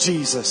name of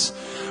Jesus.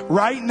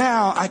 Right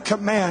now, I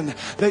command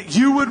that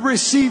you would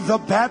receive the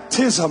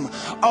baptism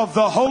of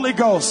the Holy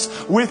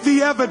Ghost with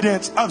the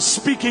evidence of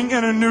speaking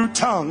in a new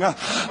tongue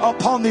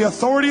upon the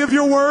authority of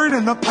your word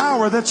and the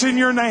power that's in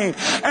your name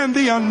and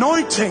the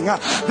anointing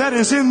that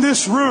is in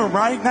this room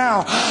right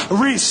now.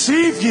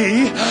 Receive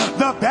ye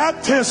the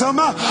baptism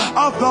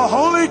of the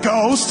Holy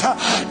Ghost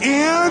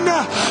in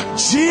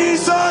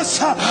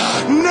Jesus'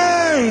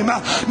 name.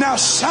 Now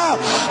shout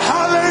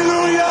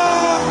hallelujah.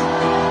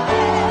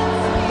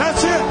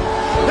 That's it.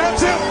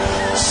 That's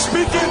it.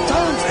 Speak in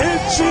tongues in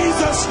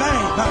Jesus'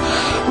 name.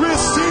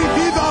 Receive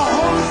ye